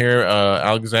champion here,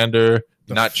 Alexander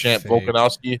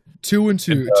Volkanovski.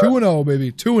 2-2, 2-0,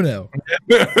 baby, 2-0.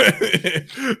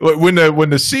 When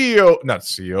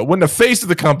the face of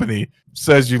the company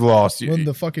says you lost, when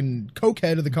the fucking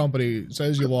cokehead of the company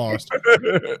says you lost,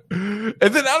 and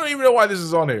then I don't even know why this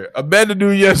is on here. Amanda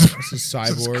Nunes. This is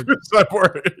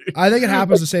Cyborg. I think it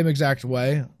happens the same exact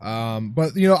way.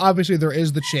 But obviously there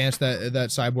is the chance that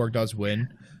Cyborg does win.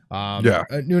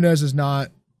 Nunes is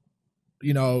not.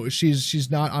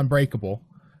 She's not unbreakable.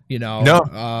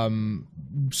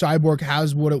 Cyborg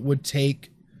has what it would take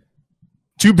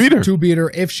to beat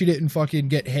her if she didn't fucking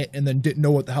get hit and then didn't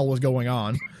know what the hell was going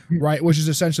on, right? Which is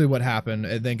essentially what happened,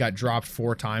 and then got dropped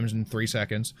 4 times in 3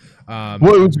 seconds.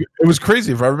 It was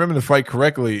crazy. If I remember the fight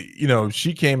correctly,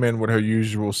 she came in with her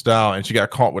usual style, and she got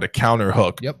caught with a counter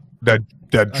hook. Yep.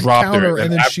 That dropped her,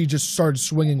 and then she just started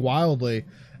swinging wildly.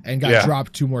 and got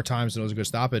dropped 2 more times, and it was a good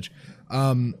stoppage.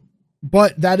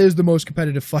 But that is the most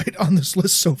competitive fight on this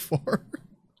list so far.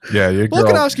 Yeah,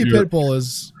 Volkanovski Pitbull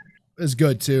is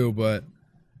good too, but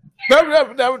because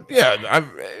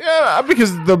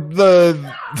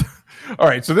the all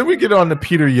right. So then we get on to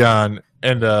Peter Yan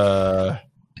and Juan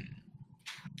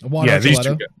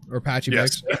Archuleta or Patchy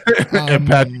Mix.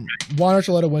 Juan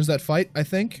Archuleta wins that fight, I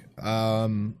think.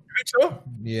 You think so?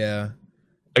 Yeah.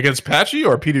 Against Patchy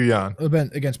or Peter Yan?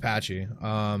 Against Patchy.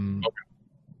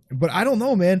 But I don't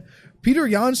know, man. Peter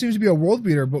Yan seems to be a world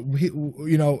beater, but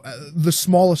the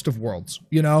smallest of worlds,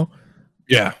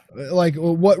 Yeah. Like,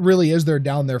 what really is there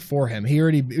down there for him?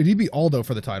 He beat Aldo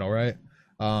for the title, right?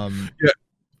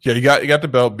 Yeah, you got the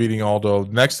belt beating Aldo.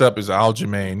 Next up is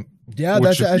Aljamain. Yeah,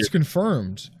 that's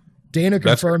confirmed. Dana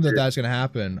confirmed that's going to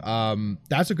happen.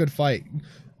 That's a good fight.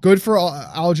 Good for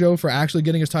Aljo for actually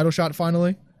getting his title shot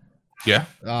finally. Yeah.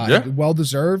 Well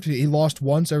deserved. He lost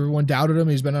once. Everyone doubted him.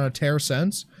 He's been on a tear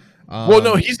since. Well,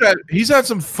 no, he's had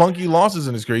some funky losses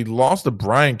in his career. He lost to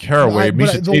Brian Caraway.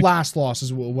 The last loss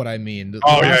is what I mean. The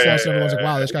last loss, everyone's like,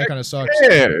 wow, this guy kind of sucks.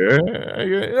 Yeah.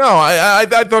 No, I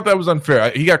thought that was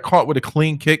unfair. He got caught with a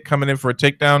clean kick coming in for a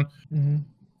takedown. Mm-hmm.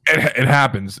 It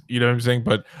happens. You know what I'm saying?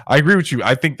 But I agree with you.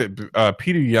 I think that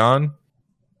Peter Yan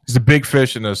is a big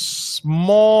fish in a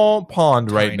small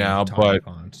pond right now. Tiny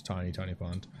pond.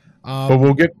 But I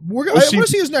want to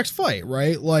see his next fight,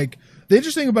 right? Like, the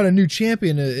interesting thing about a new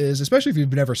champion is, especially if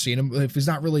you've never seen him, if he's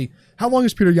not really, how long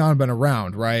has Peter Yan been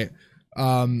around, right?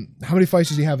 How many fights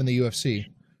does he have in the UFC?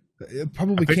 It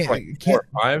probably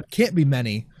can't be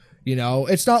many.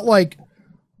 It's not like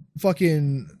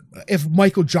fucking if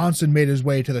Michael Johnson made his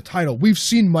way to the title. We've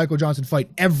seen Michael Johnson fight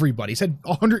everybody. He's had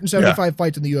 175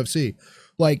 fights in the UFC.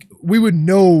 Like, we would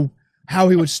know how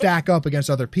he would stack up against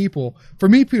other people. For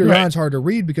me, Peter Yan's hard to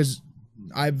read because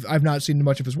I've not seen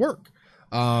much of his work.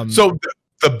 So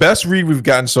the best read we've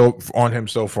gotten on him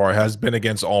so far has been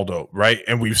against Aldo, right?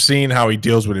 And we've seen how he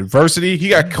deals with adversity. He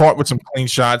got caught with some clean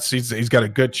shots. He's got a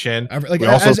good chin,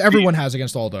 as everyone has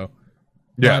against Aldo.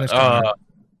 Yeah.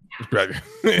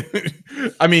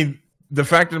 I mean, the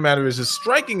fact of the matter is his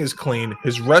striking is clean,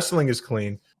 his wrestling is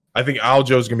clean. I think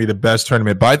Aljo's gonna be the best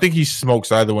tournament, but I think he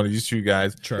smokes either one of these two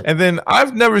guys. Sure. And then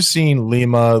I've never seen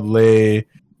Lima Le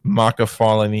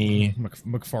McFarlane.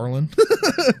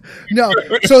 No,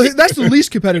 so that's the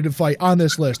least competitive fight on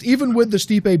this list. Even with the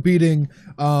Stipe beating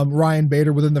Ryan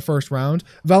Bader within the first round,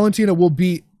 Valentina will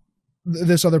beat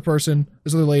this other person,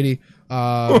 this other lady,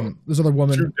 this other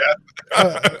woman,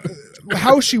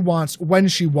 how she wants, when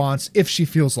she wants, if she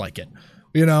feels like it.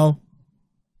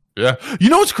 Yeah. You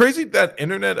know what's crazy? That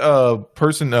internet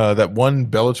person, that one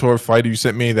Bellator fighter you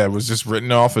sent me that was just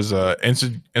written off as a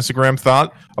Instagram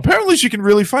thought. Apparently she can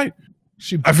really fight.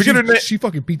 I forget her name. She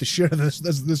fucking beat the shit out of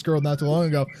this girl not too long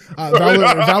ago.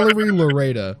 Valerie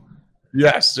Loreda.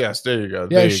 Yes, there you go.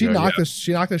 Yeah, she knocked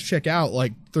this chick out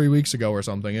like 3 weeks ago or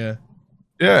something. Yeah.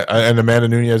 Yeah, and Amanda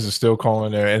Nunes is still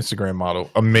calling their Instagram model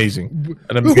amazing.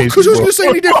 Who's going to say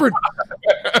any different?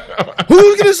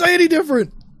 Who's going to say any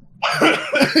different?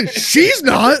 She's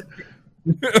not.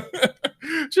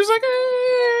 She's like,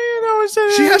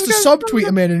 she has to subtweet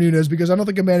Amanda Nunes because I don't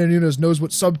think Amanda Nunes knows what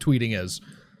subtweeting is.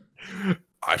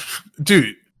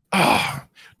 Dude,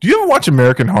 do you ever watch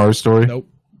American Horror Story? Nope.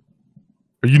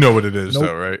 You know what it is,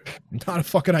 though, right? Not a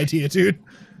fucking idea, dude.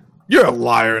 You're a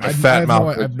liar and a fat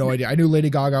mouth. I have no idea. I knew Lady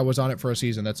Gaga was on it for a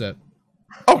season. That's it.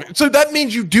 Okay, so that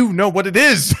means you do know what it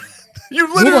is.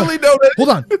 You literally know that. Hold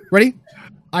on. Ready?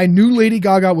 I knew Lady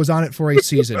Gaga was on it for a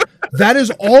season. That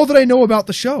is all that I know about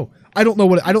the show. I don't know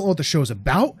what the show's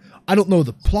about. I don't know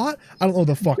the plot. I don't know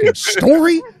the fucking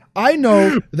story. I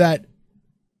know that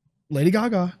Lady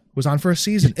Gaga was on for a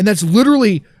season, and that's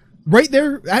literally right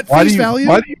there at face value.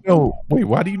 Why do you know? Wait,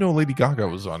 why do you know Lady Gaga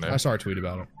was on there? I saw a tweet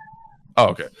about it. Oh,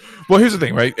 okay. Well, here's the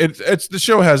thing, right? It's the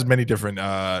show has many different,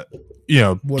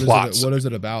 plots. What is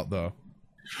it about, though?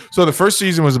 So the first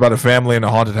season was about a family in a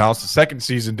haunted house. The second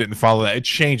season didn't follow that. It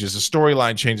changes. The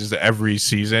storyline changes every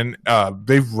season.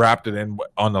 They've wrapped it in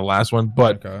on the last one,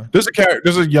 but there's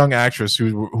a young actress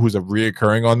who's a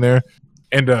reoccurring on there,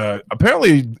 and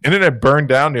apparently internet burned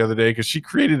down the other day because she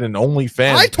created an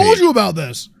OnlyFans. I told you about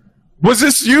this. Was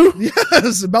this you?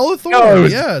 Yes, Bella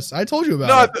Thorne. Yes, I told you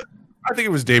about it. I think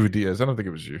it was David Diaz. I don't think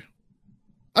it was you.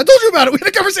 I told you about it. We had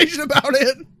a conversation about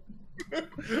it.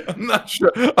 I'm not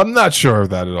sure of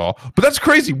that at all. But that's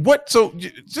crazy. What? So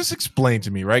just explain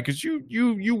to me, right? Because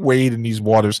you wade in these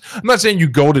waters. I'm not saying you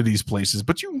go to these places,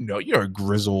 but you're a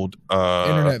grizzled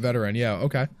internet veteran. Yeah.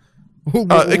 Okay.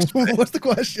 What's the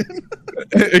question?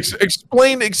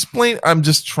 Explain. I'm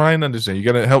just trying to understand. You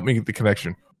got to help me get the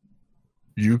connection.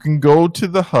 you can go to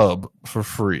the hub for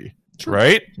free, Sure.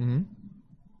 right? Mm-hmm.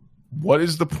 What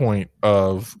is the point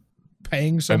of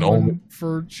Paying someone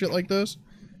for shit like this?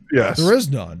 yes? There is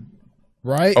none,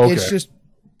 right? Okay. It's just,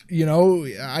 you know,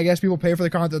 I guess people pay for the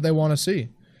content that they want to see.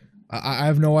 I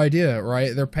have no idea,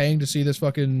 right? They're paying to see this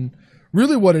fucking.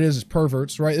 Really, what it is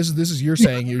perverts, right? This is you're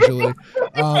saying usually,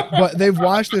 but they've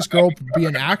watched this girl be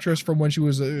an actress from when she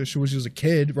was a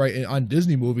kid, right, on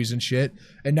Disney movies and shit,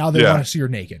 and now they want to see her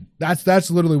naked.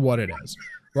 That's literally what it is,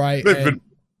 right?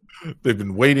 They've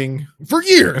been waiting for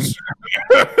years.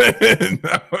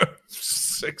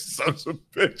 Sick sons of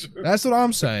bitches. That's what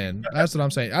I'm saying. I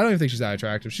don't even think she's that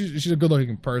attractive. She's a good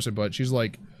looking person, but she's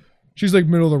like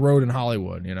middle of the road in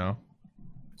Hollywood, you know.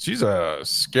 She's a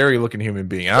scary looking human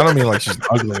being. I don't mean like she's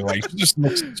ugly. Like she just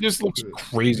looks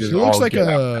crazy. She looks like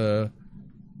a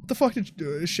what the fuck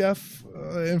did Chef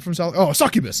in from South? Oh,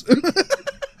 succubus.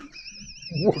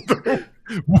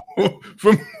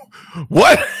 From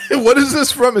what? What is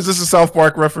this from? Is this a South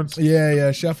Park reference?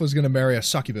 Yeah. Chef was gonna marry a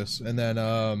succubus, and then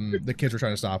the kids were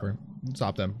trying to stop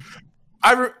them.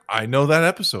 I know that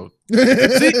episode.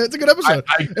 It's a good episode.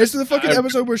 It's the fucking I-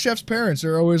 episode where Chef's parents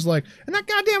are always like, and that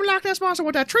goddamn Loch Ness monster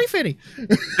with that tree fitty.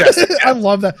 Yes. I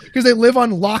love that because they live on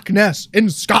Loch Ness in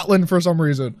Scotland for some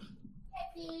reason.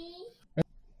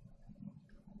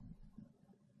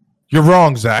 You're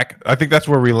wrong, Zach. I think that's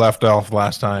where we left off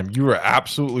last time. You were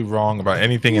absolutely wrong about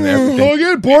anything and everything. I'm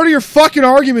getting bored of your fucking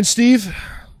argument, Steve.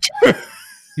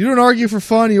 You don't argue for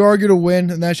fun. You argue to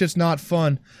win, and that shit's not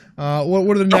fun.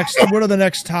 What are the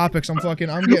next topics? I'm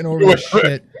getting over this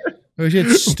shit. This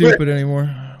shit's stupid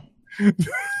anymore.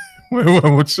 Wait,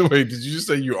 did you just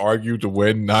say you argue to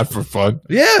win, not for fun?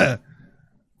 Yeah,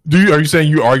 Are you saying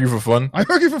you argue for fun? I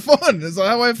argue for fun. That's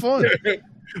how I have fun.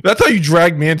 That's how you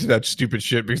dragged me into that stupid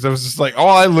shit, because I was just like, all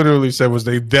I literally said was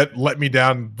they let me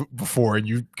down before, and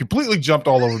you completely jumped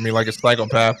all over me like a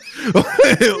psychopath.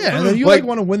 Yeah, and then you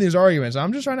want to win these arguments.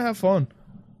 I'm just trying to have fun.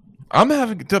 I'm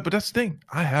having, but that's the thing.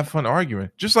 I have fun arguing,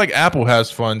 just like Apple has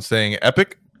fun saying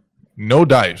Epic, no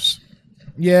dice.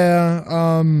 Yeah,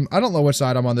 I don't know which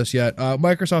side I'm on this yet.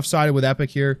 Microsoft sided with Epic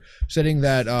here, saying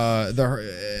that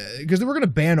because they were going to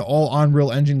ban all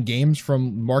Unreal Engine games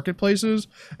from marketplaces,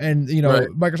 and Right.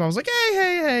 Microsoft was like,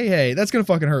 hey, that's going to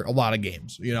fucking hurt a lot of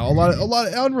games. A lot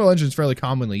of Unreal Engine is fairly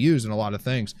commonly used in a lot of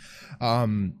things.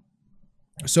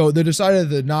 So they decided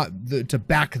to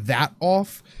back that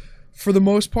off for the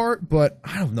most part, but I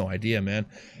have no idea, man.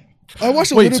 I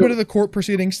watched a little bit of the court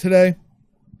proceedings today.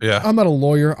 Yeah. I'm not a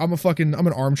lawyer. I'm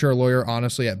an armchair lawyer,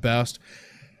 honestly, at best.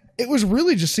 It was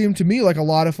really just seemed to me like a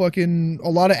lot of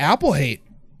Apple hate.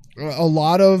 A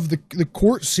lot of the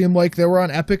courts seemed like they were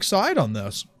on Epic's side on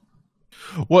this.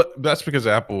 Well, that's because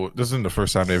Apple, this isn't the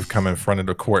first time they've come in front of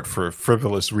the court for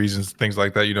frivolous reasons, things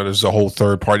like that. There's a whole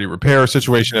third-party repair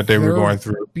situation that they were going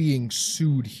through. Being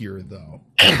sued here, though.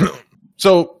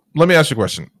 So let me ask you a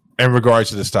question in regards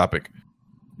to this topic.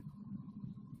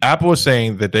 Apple is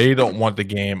saying that they don't want the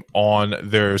game on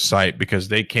their site because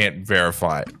they can't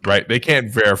verify it, right? They can't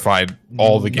verify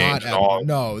all the games.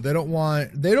 No, they don't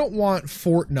want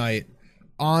Fortnite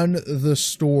on the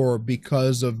store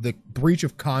because of the breach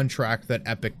of contract that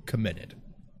Epic committed.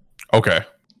 Okay.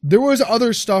 There was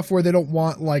other stuff where they don't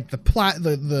want like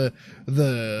the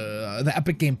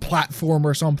Epic Game platform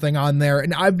or something on there,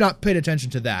 and I've not paid attention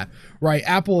to that. Right,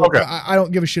 Apple. Okay. I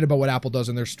don't give a shit about what Apple does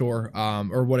in their store,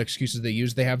 or what excuses they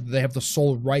use. They have the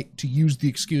sole right to use the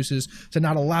excuses to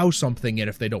not allow something in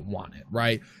if they don't want it.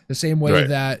 Right, the same way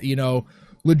that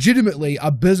legitimately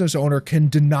a business owner can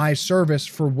deny service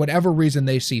for whatever reason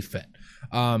they see fit.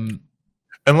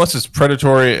 Unless it's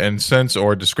predatory in sense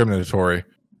or discriminatory.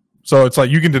 So it's like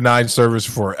you can deny service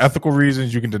for ethical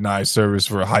reasons, you can deny service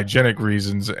for hygienic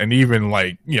reasons, and even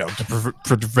to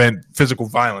prevent physical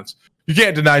violence. You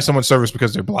can't deny someone service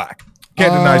because they're black. You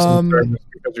can't deny someone service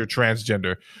because you're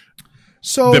transgender.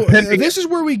 So this is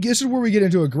where we get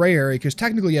into a gray area, because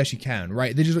technically, yes, you can,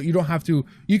 right? You don't have to.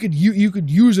 You could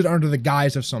use it under the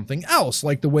guise of something else,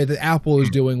 like the way that Apple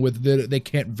is doing with they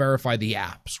can't verify the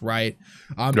apps, right?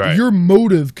 Right. Your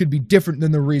motive could be different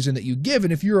than the reason that you give,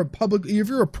 and if you're a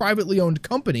privately owned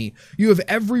company, you have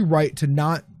every right to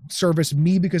not service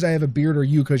me because I have a beard or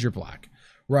you because you're black,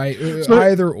 right?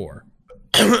 Either or.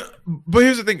 But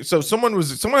here's the thing. So someone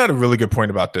had a really good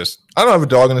point about this. I don't have a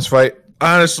dog in this fight.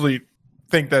 I honestly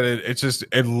think that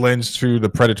it lends to the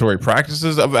predatory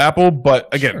practices of Apple,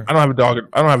 but again, sure. I don't have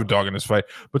a dog in this fight.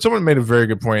 But someone made a very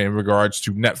good point in regards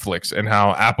to Netflix and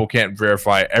how Apple can't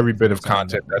verify every bit of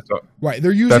content. Right.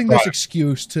 They're using this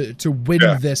excuse to win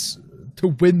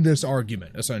this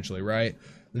argument, essentially, right?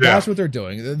 That's what they're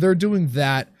doing. They're doing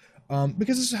that.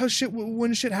 because this is how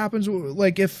when shit happens.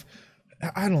 Like if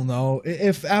I don't know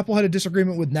if Apple had a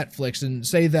disagreement with Netflix and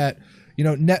say that, you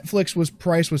know, Netflix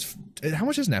price was how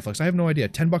much is Netflix? I have no idea.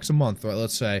 $10 a month, right,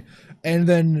 let's say. And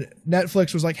then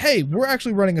Netflix was like, hey, we're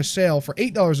actually running a sale for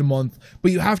 $8 a month,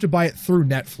 but you have to buy it through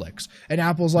Netflix. And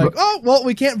Apple's like, oh, well,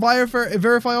 we can't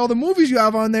verify all the movies you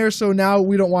have on there, so now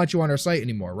we don't want you on our site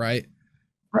anymore, right?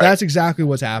 That's exactly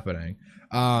what's happening.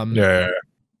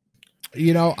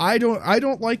 You know, I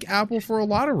don't like Apple for a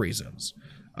lot of reasons.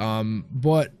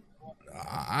 But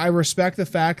I respect the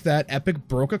fact that Epic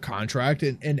broke a contract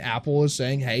and Apple is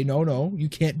saying, hey, no, you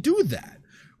can't do that.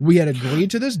 We had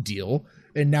agreed to this deal,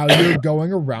 and now you're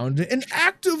going around it and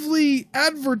actively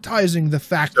advertising the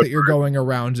fact that you're going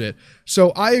around it. So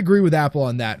I agree with Apple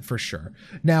on that for sure.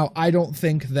 Now, I don't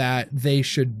think that they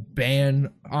should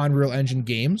ban Unreal Engine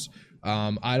games.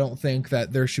 I don't think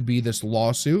that there should be this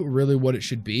lawsuit. Really what it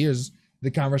should be is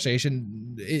the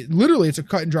conversation. It's a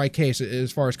cut and dry case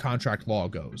as far as contract law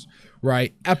goes,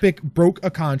 right? Epic broke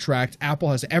a contract. Apple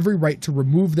has every right to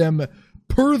remove them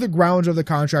per the grounds of the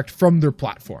contract from their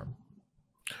platform.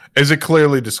 Is it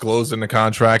clearly disclosed in the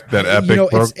contract that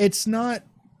Epic broke? It's not.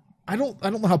 I don't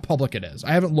know how public it is.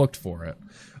 I haven't looked for it.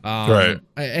 Right.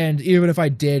 And even if I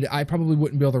did, I probably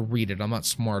wouldn't be able to read it. I'm not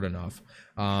smart enough.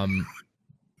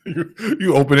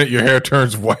 You open it, your hair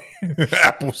turns white.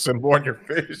 Apple symbol on your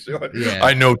face. You're like,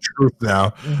 I know truth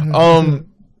now.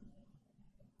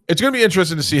 It's going to be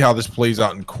interesting to see how this plays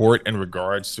out in court in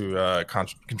regards to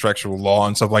contractual law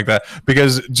and stuff like that.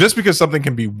 Because just because something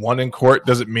can be won in court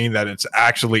doesn't mean that it's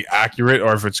actually accurate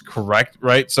or if it's correct,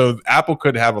 right? So Apple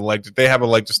could have a leg. They have a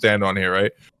leg to stand on here,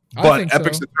 right? But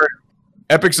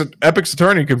Epic's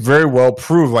attorney could very well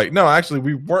prove, like, no, actually,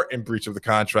 we weren't in breach of the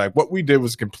contract. What we did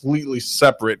was completely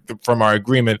separate from our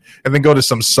agreement, and then go to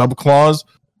some subclause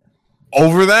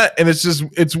over that. And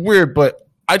it's weird, but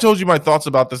I told you my thoughts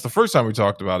about this the first time we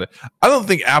talked about it. I don't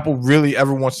think Apple really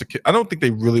ever wants to. I don't think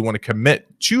they really want to commit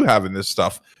to having this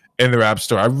stuff in their app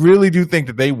store. I really do think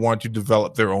that they want to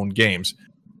develop their own games.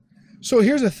 So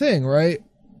here's the thing, right?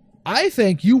 I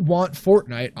think you want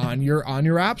Fortnite on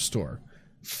your app store.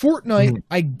 Fortnite,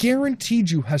 I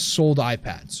guaranteed you, has sold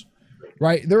iPads,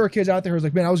 right? There are kids out there who's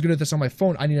like, man, I was good at this on my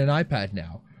phone. I need an iPad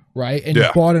now, right? And you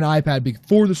bought an iPad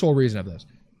for the sole reason of this.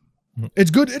 It's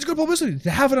good publicity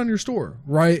to have it on your store,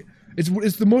 right? It's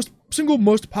the single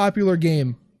most popular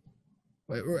game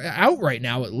out right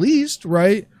now, at least,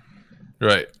 right?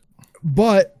 Right.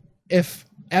 But if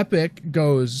Epic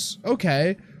goes,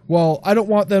 okay, well, I don't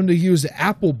want them to use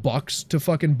Apple bucks to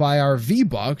fucking buy our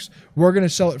V-Bucks. We're going to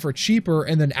sell it for cheaper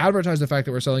and then advertise the fact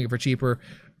that we're selling it for cheaper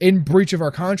in breach of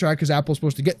our contract because Apple's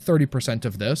supposed to get 30%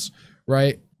 of this,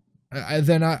 right?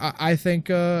 Then I think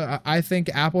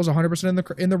Apple's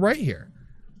 100% in the right here.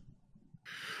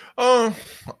 I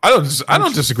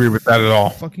don't disagree with that at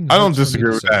all. I don't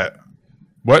disagree with that.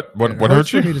 What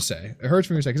hurts you? It hurts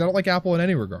for me to say because I don't like Apple in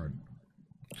any regard.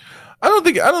 I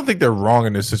don't think they're wrong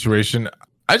in this situation.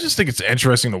 I just think it's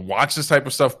interesting to watch this type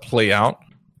of stuff play out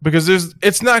because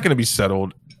it's not going to be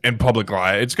settled in public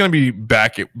eye. It's going to be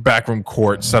backroom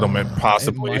court settlement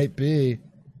possibly. It might be.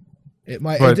 It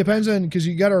might. It depends on because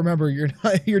you got to remember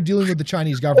you're dealing with the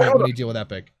Chinese government when you deal with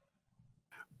Epic.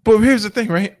 But here's the thing,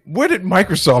 right? Where did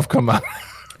Microsoft come out?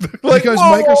 Because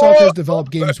Microsoft has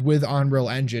developed games with Unreal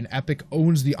Engine. Epic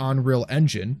owns the Unreal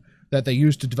Engine that they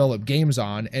used to develop games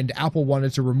on, and Apple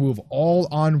wanted to remove all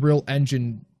Unreal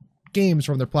Engine games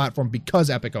from their platform because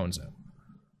Epic owns it.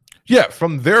 Yeah,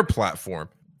 from their platform.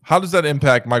 How does that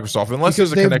impact Microsoft? Unless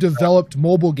because they've developed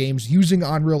mobile games using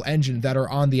Unreal Engine that are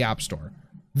on the App Store.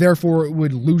 Therefore, it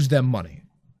would lose them money.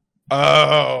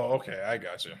 Oh, okay. I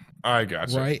got you. Right?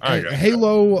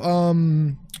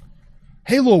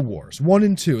 Halo Wars 1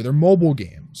 and 2. They're mobile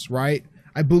games, right?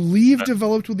 I believe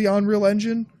developed with the Unreal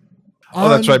Engine.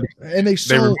 That's right. And they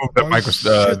removed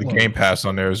the Game Pass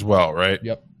on there as well, right?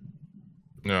 Yep.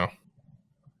 No.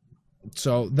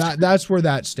 So that's where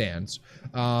that stands.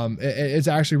 It's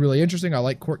actually really interesting. I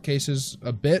like court cases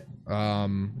a bit.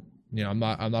 I'm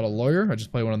not a lawyer. I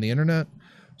just play one on the internet.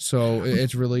 So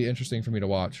it's really interesting for me to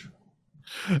watch.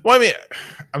 Well, I mean,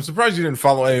 I'm surprised you didn't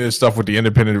follow any of this stuff with the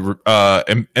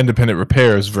independent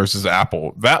repairs versus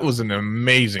Apple. That was an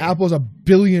amazing. Apple's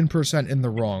 1,000,000,000% in the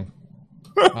wrong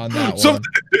on that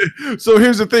one. So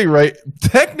here's the thing, right?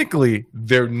 Technically,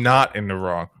 they're not in the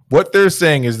wrong. What they're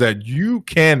saying is that you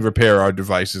can repair our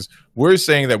devices. We're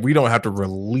saying that we don't have to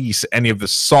release any of the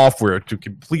software to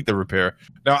complete the repair.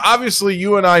 Now, obviously,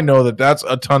 you and I know that that's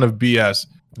a ton of BS.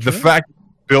 The fact you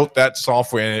built that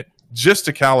software in it just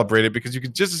to calibrate it because you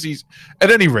can just see.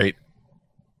 At any rate,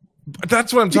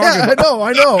 that's what I'm talking about.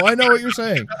 I know what you're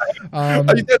saying.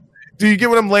 do you get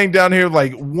what I'm laying down here?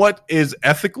 Like, what is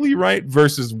ethically right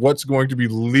versus what's going to be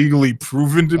legally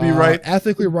proven to be right?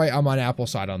 Ethically right, I'm on Apple's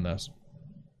side on this.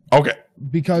 Okay.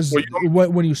 Because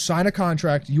when you sign a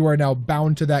contract, you are now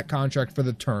bound to that contract for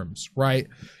the terms, right?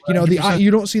 You know, you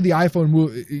don't see the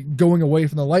iPhone going away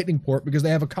from the Lightning port because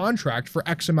they have a contract for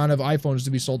X amount of iPhones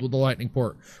to be sold with the Lightning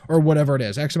port or whatever it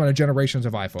is, X amount of generations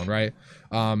of iPhone, right?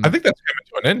 I think that's coming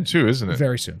to an end too, isn't it?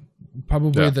 Very soon.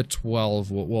 Probably the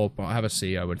 12 will have a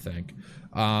C, I would think.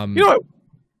 You know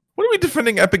what are we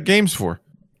defending Epic Games for?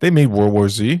 They made World War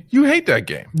Z. You hate that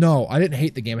game. No, I didn't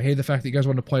hate the game. I hated the fact that you guys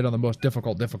wanted to play it on the most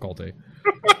difficult difficulty.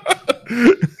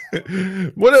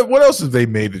 What else have they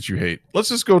made that you hate? Let's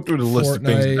just go through the list of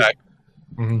things.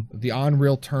 The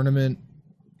Unreal Tournament.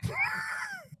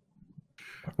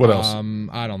 What else?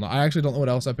 I don't know. I actually don't know what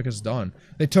else Epic has done.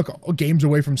 They took games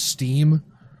away from Steam.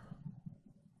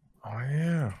 Oh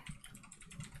yeah.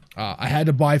 I had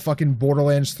to buy fucking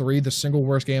Borderlands 3, the single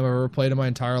worst game I've ever played in my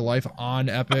entire life, on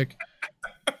Epic.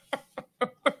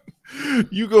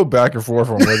 You go back and forth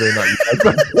on whether or not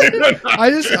you like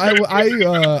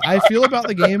I feel about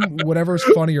the game whatever's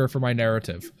funnier for my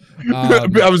narrative.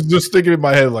 I was just thinking in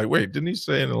my head, like, wait, didn't he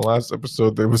say in the last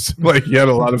episode there was like he had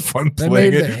a lot of fun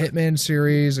playing it? They made the Hitman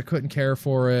series. I couldn't care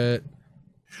for it.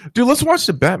 Dude, let's watch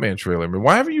the Batman trailer, man.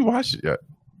 Why haven't you watched it yet?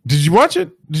 Did you watch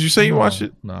it? Did you say you watched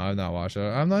it? No, I've not watched it.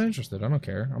 I'm not interested. I don't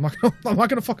care. I'm not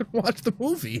gonna fucking watch the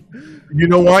movie. You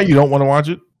know why you don't want to watch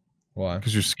it? Why?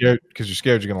 Because you're scared. Because you're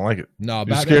scared you're gonna like it. No,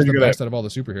 Batman's the best out of all the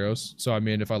superheroes. So I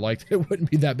mean, if I liked it, it wouldn't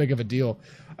be that big of a deal.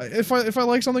 If I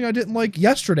like something I didn't like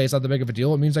yesterday, it's not that big of a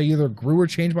deal. It means I either grew or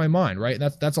changed my mind, right?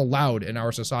 That's allowed in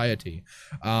our society.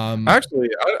 Actually,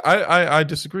 I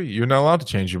disagree. You're not allowed to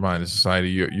change your mind in society.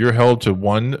 You're held to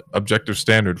one objective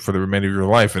standard for the remainder of your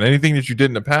life, and anything that you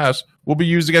did in the past will be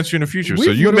used against you in the future. We've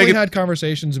so you literally had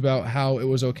conversations about how it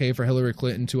was okay for Hillary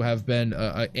Clinton to have been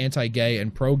anti-gay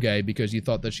and pro-gay because you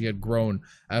thought that she had grown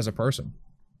as a person.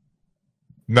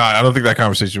 No, I don't think that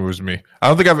conversation was me. I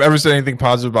don't think I've ever said anything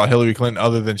positive about Hillary Clinton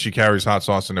other than she carries hot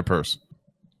sauce in her purse.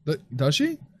 Does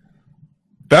she?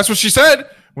 That's what she said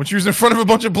when she was in front of a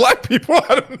bunch of black people.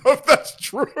 I don't know if that's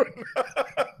true or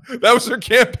not. That was her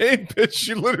campaign pitch.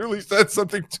 She literally said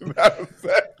something to that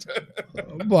effect.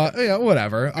 But yeah,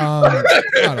 whatever. I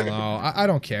don't know. I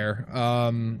don't care.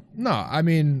 No, I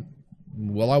mean,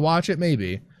 will I watch it?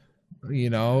 Maybe.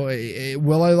 You know,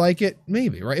 will I like it?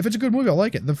 Maybe, right? If it's a good movie, I'll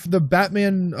like it. The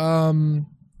Batman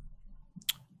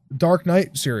Dark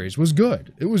Knight series was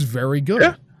good. It was very good.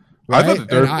 Yeah. Right? I thought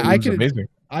the was amazing.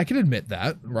 I can admit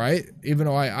that, right? Even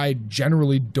though I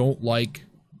generally don't like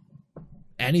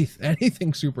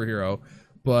anything superhero,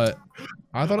 but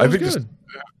I thought it was good.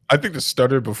 I think the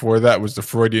stutter before that was the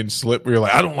Freudian slip where you're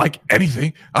like, I don't like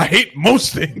anything. I hate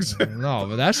most things. No,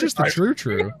 but that's just the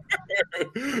true.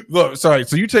 Look, sorry.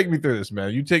 So you take me through this,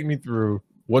 man. You take me through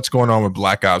what's going on with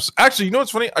Black Ops. Actually, you know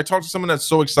what's funny? I talked to someone that's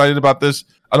so excited about this.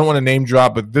 I don't want to name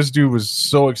drop, but this dude was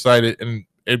so excited and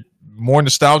it more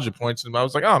nostalgia points. And I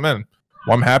was like, oh, man.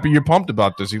 Well, I'm happy you're pumped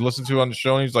about this. He listened to it on the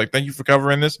show and he's like, thank you for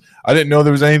covering this. I didn't know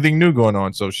there was anything new going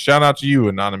on. So shout out to you,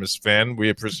 anonymous fan. We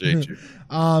appreciate you.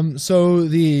 So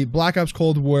the Black Ops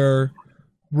Cold War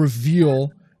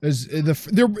reveal is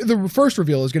the first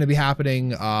reveal is going to be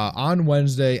happening on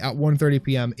Wednesday at 1:30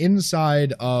 p.m.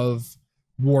 inside of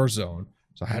Warzone.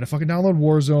 So I had to fucking download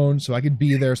Warzone so I could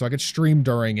be there, so I could stream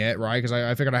during it, right? Because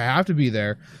I figured I have to be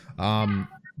there.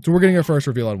 So we're getting our first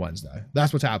reveal on Wednesday.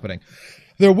 That's what's happening.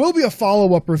 There will be a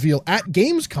follow-up reveal at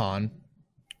Gamescom,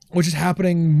 which is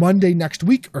happening Monday next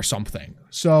week or something.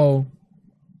 So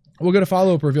we'll get a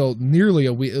follow-up reveal nearly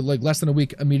a week, like less than a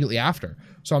week immediately after.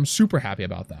 So I'm super happy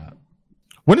about that.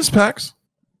 When is PAX?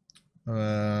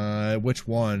 Which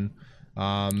one?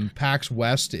 PAX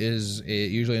West is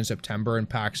usually in September, and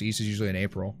PAX East is usually in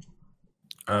April.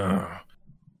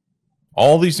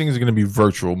 All these things are going to be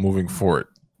virtual moving forward.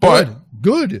 But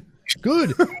Good.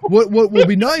 What will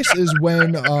be nice is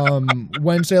when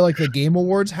say like the Game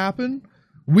Awards happen,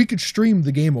 we could stream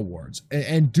the Game Awards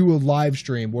and do a live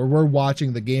stream where we're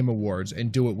watching the Game Awards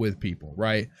and do it with people,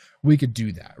 right? We could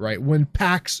do that, right? When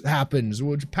PAX happens,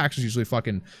 which PAX is usually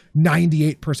fucking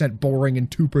 98% boring and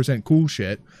 2% cool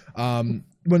shit.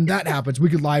 When that happens, we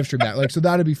could live stream that. Like, so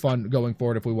that'd be fun going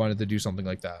forward if we wanted to do something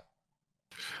like that.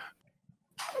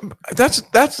 That's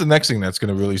the next thing that's going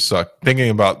to really suck.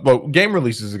 Thinking about, well, game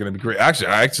releases are going to be great. Actually,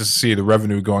 I just see the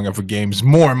revenue going up for games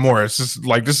more and more. It's just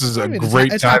like this is great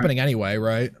time. It's happening anyway,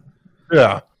 right?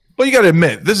 Yeah. But you got to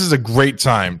admit, this is a great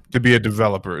time to be a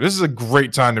developer. This is a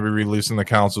great time to be releasing the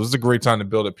console. This is a great time to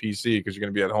build a PC because you're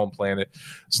going to be at home playing it.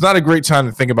 It's not a great time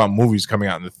to think about movies coming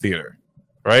out in the theater,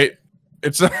 right?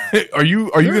 It's are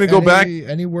you going to go back?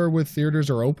 Anywhere with theaters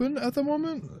are open at the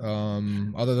moment?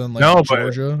 Other than like No,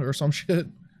 Georgia or some shit.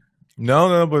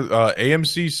 No, but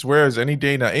AMC swears any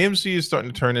day now. AMC is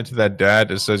starting to turn into that dad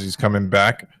that says he's coming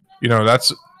back. You know,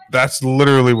 that's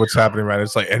literally what's happening, right?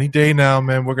 It's like any day now,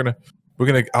 man.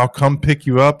 I'll come pick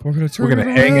you up. We're gonna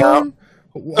hang out.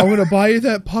 I'm gonna buy you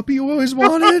that puppy you always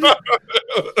wanted.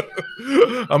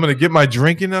 I'm gonna get my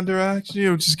drinking under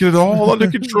action. Just get it all under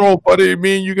control, buddy.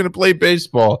 Me and you're gonna play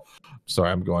baseball. Sorry,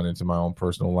 I'm going into my own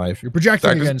personal life. You're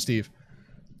projecting again, Steve.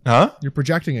 Huh? You're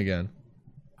projecting again.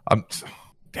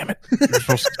 Damn it. You're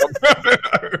supposed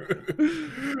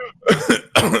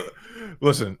to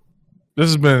Listen, this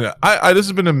has been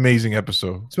an amazing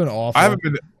episode. It's been awful. I haven't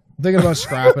been thinking about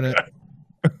scrapping it.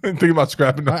 Thinking about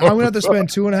scrapping it. I'm gonna have to spend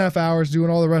 2.5 hours doing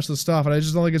all the rest of the stuff, and I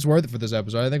just don't think it's worth it for this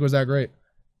episode. I think it was that great.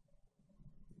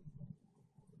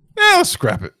 Yeah, let's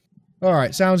scrap it. All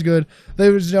right, sounds good.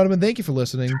 Ladies and gentlemen, thank you for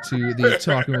listening to the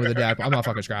Talking with a Dad. I'm not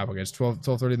fucking scrapping it. It's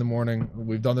 12:30 in the morning.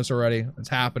 We've done this already. It's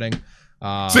happening. See,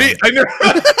 I know.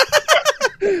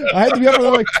 I had to be up for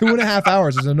like 2.5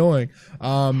 hours. It's annoying.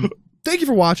 Thank you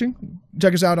for watching.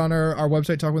 Check us out on our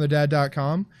website,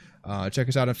 talkingwithadad.com. Check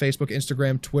us out on Facebook,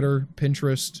 Instagram, Twitter,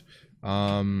 Pinterest.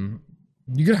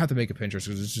 You're gonna have to make a Pinterest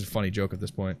because it's just a funny joke at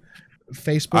this point.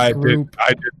 Facebook group. I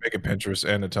did make a Pinterest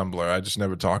and a Tumblr. I just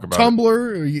never talk about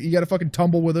Tumblr. You got to fucking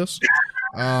tumble with us.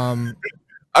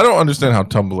 I don't understand how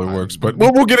Tumblr works, but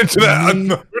we'll get into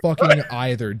that. Fucking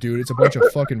either, dude. It's a bunch of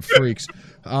fucking freaks.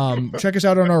 Check us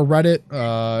out on our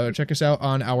Reddit. Check us out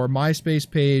on our MySpace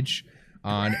page,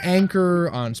 on Anchor,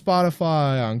 on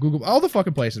Spotify, on Google, all the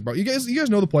fucking places, bro. You guys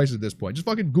know the places at this point. Just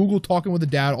fucking Google Talking with a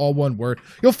Dad, all one word.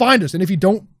 You'll find us, and if you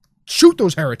don't, shoot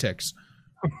those heretics.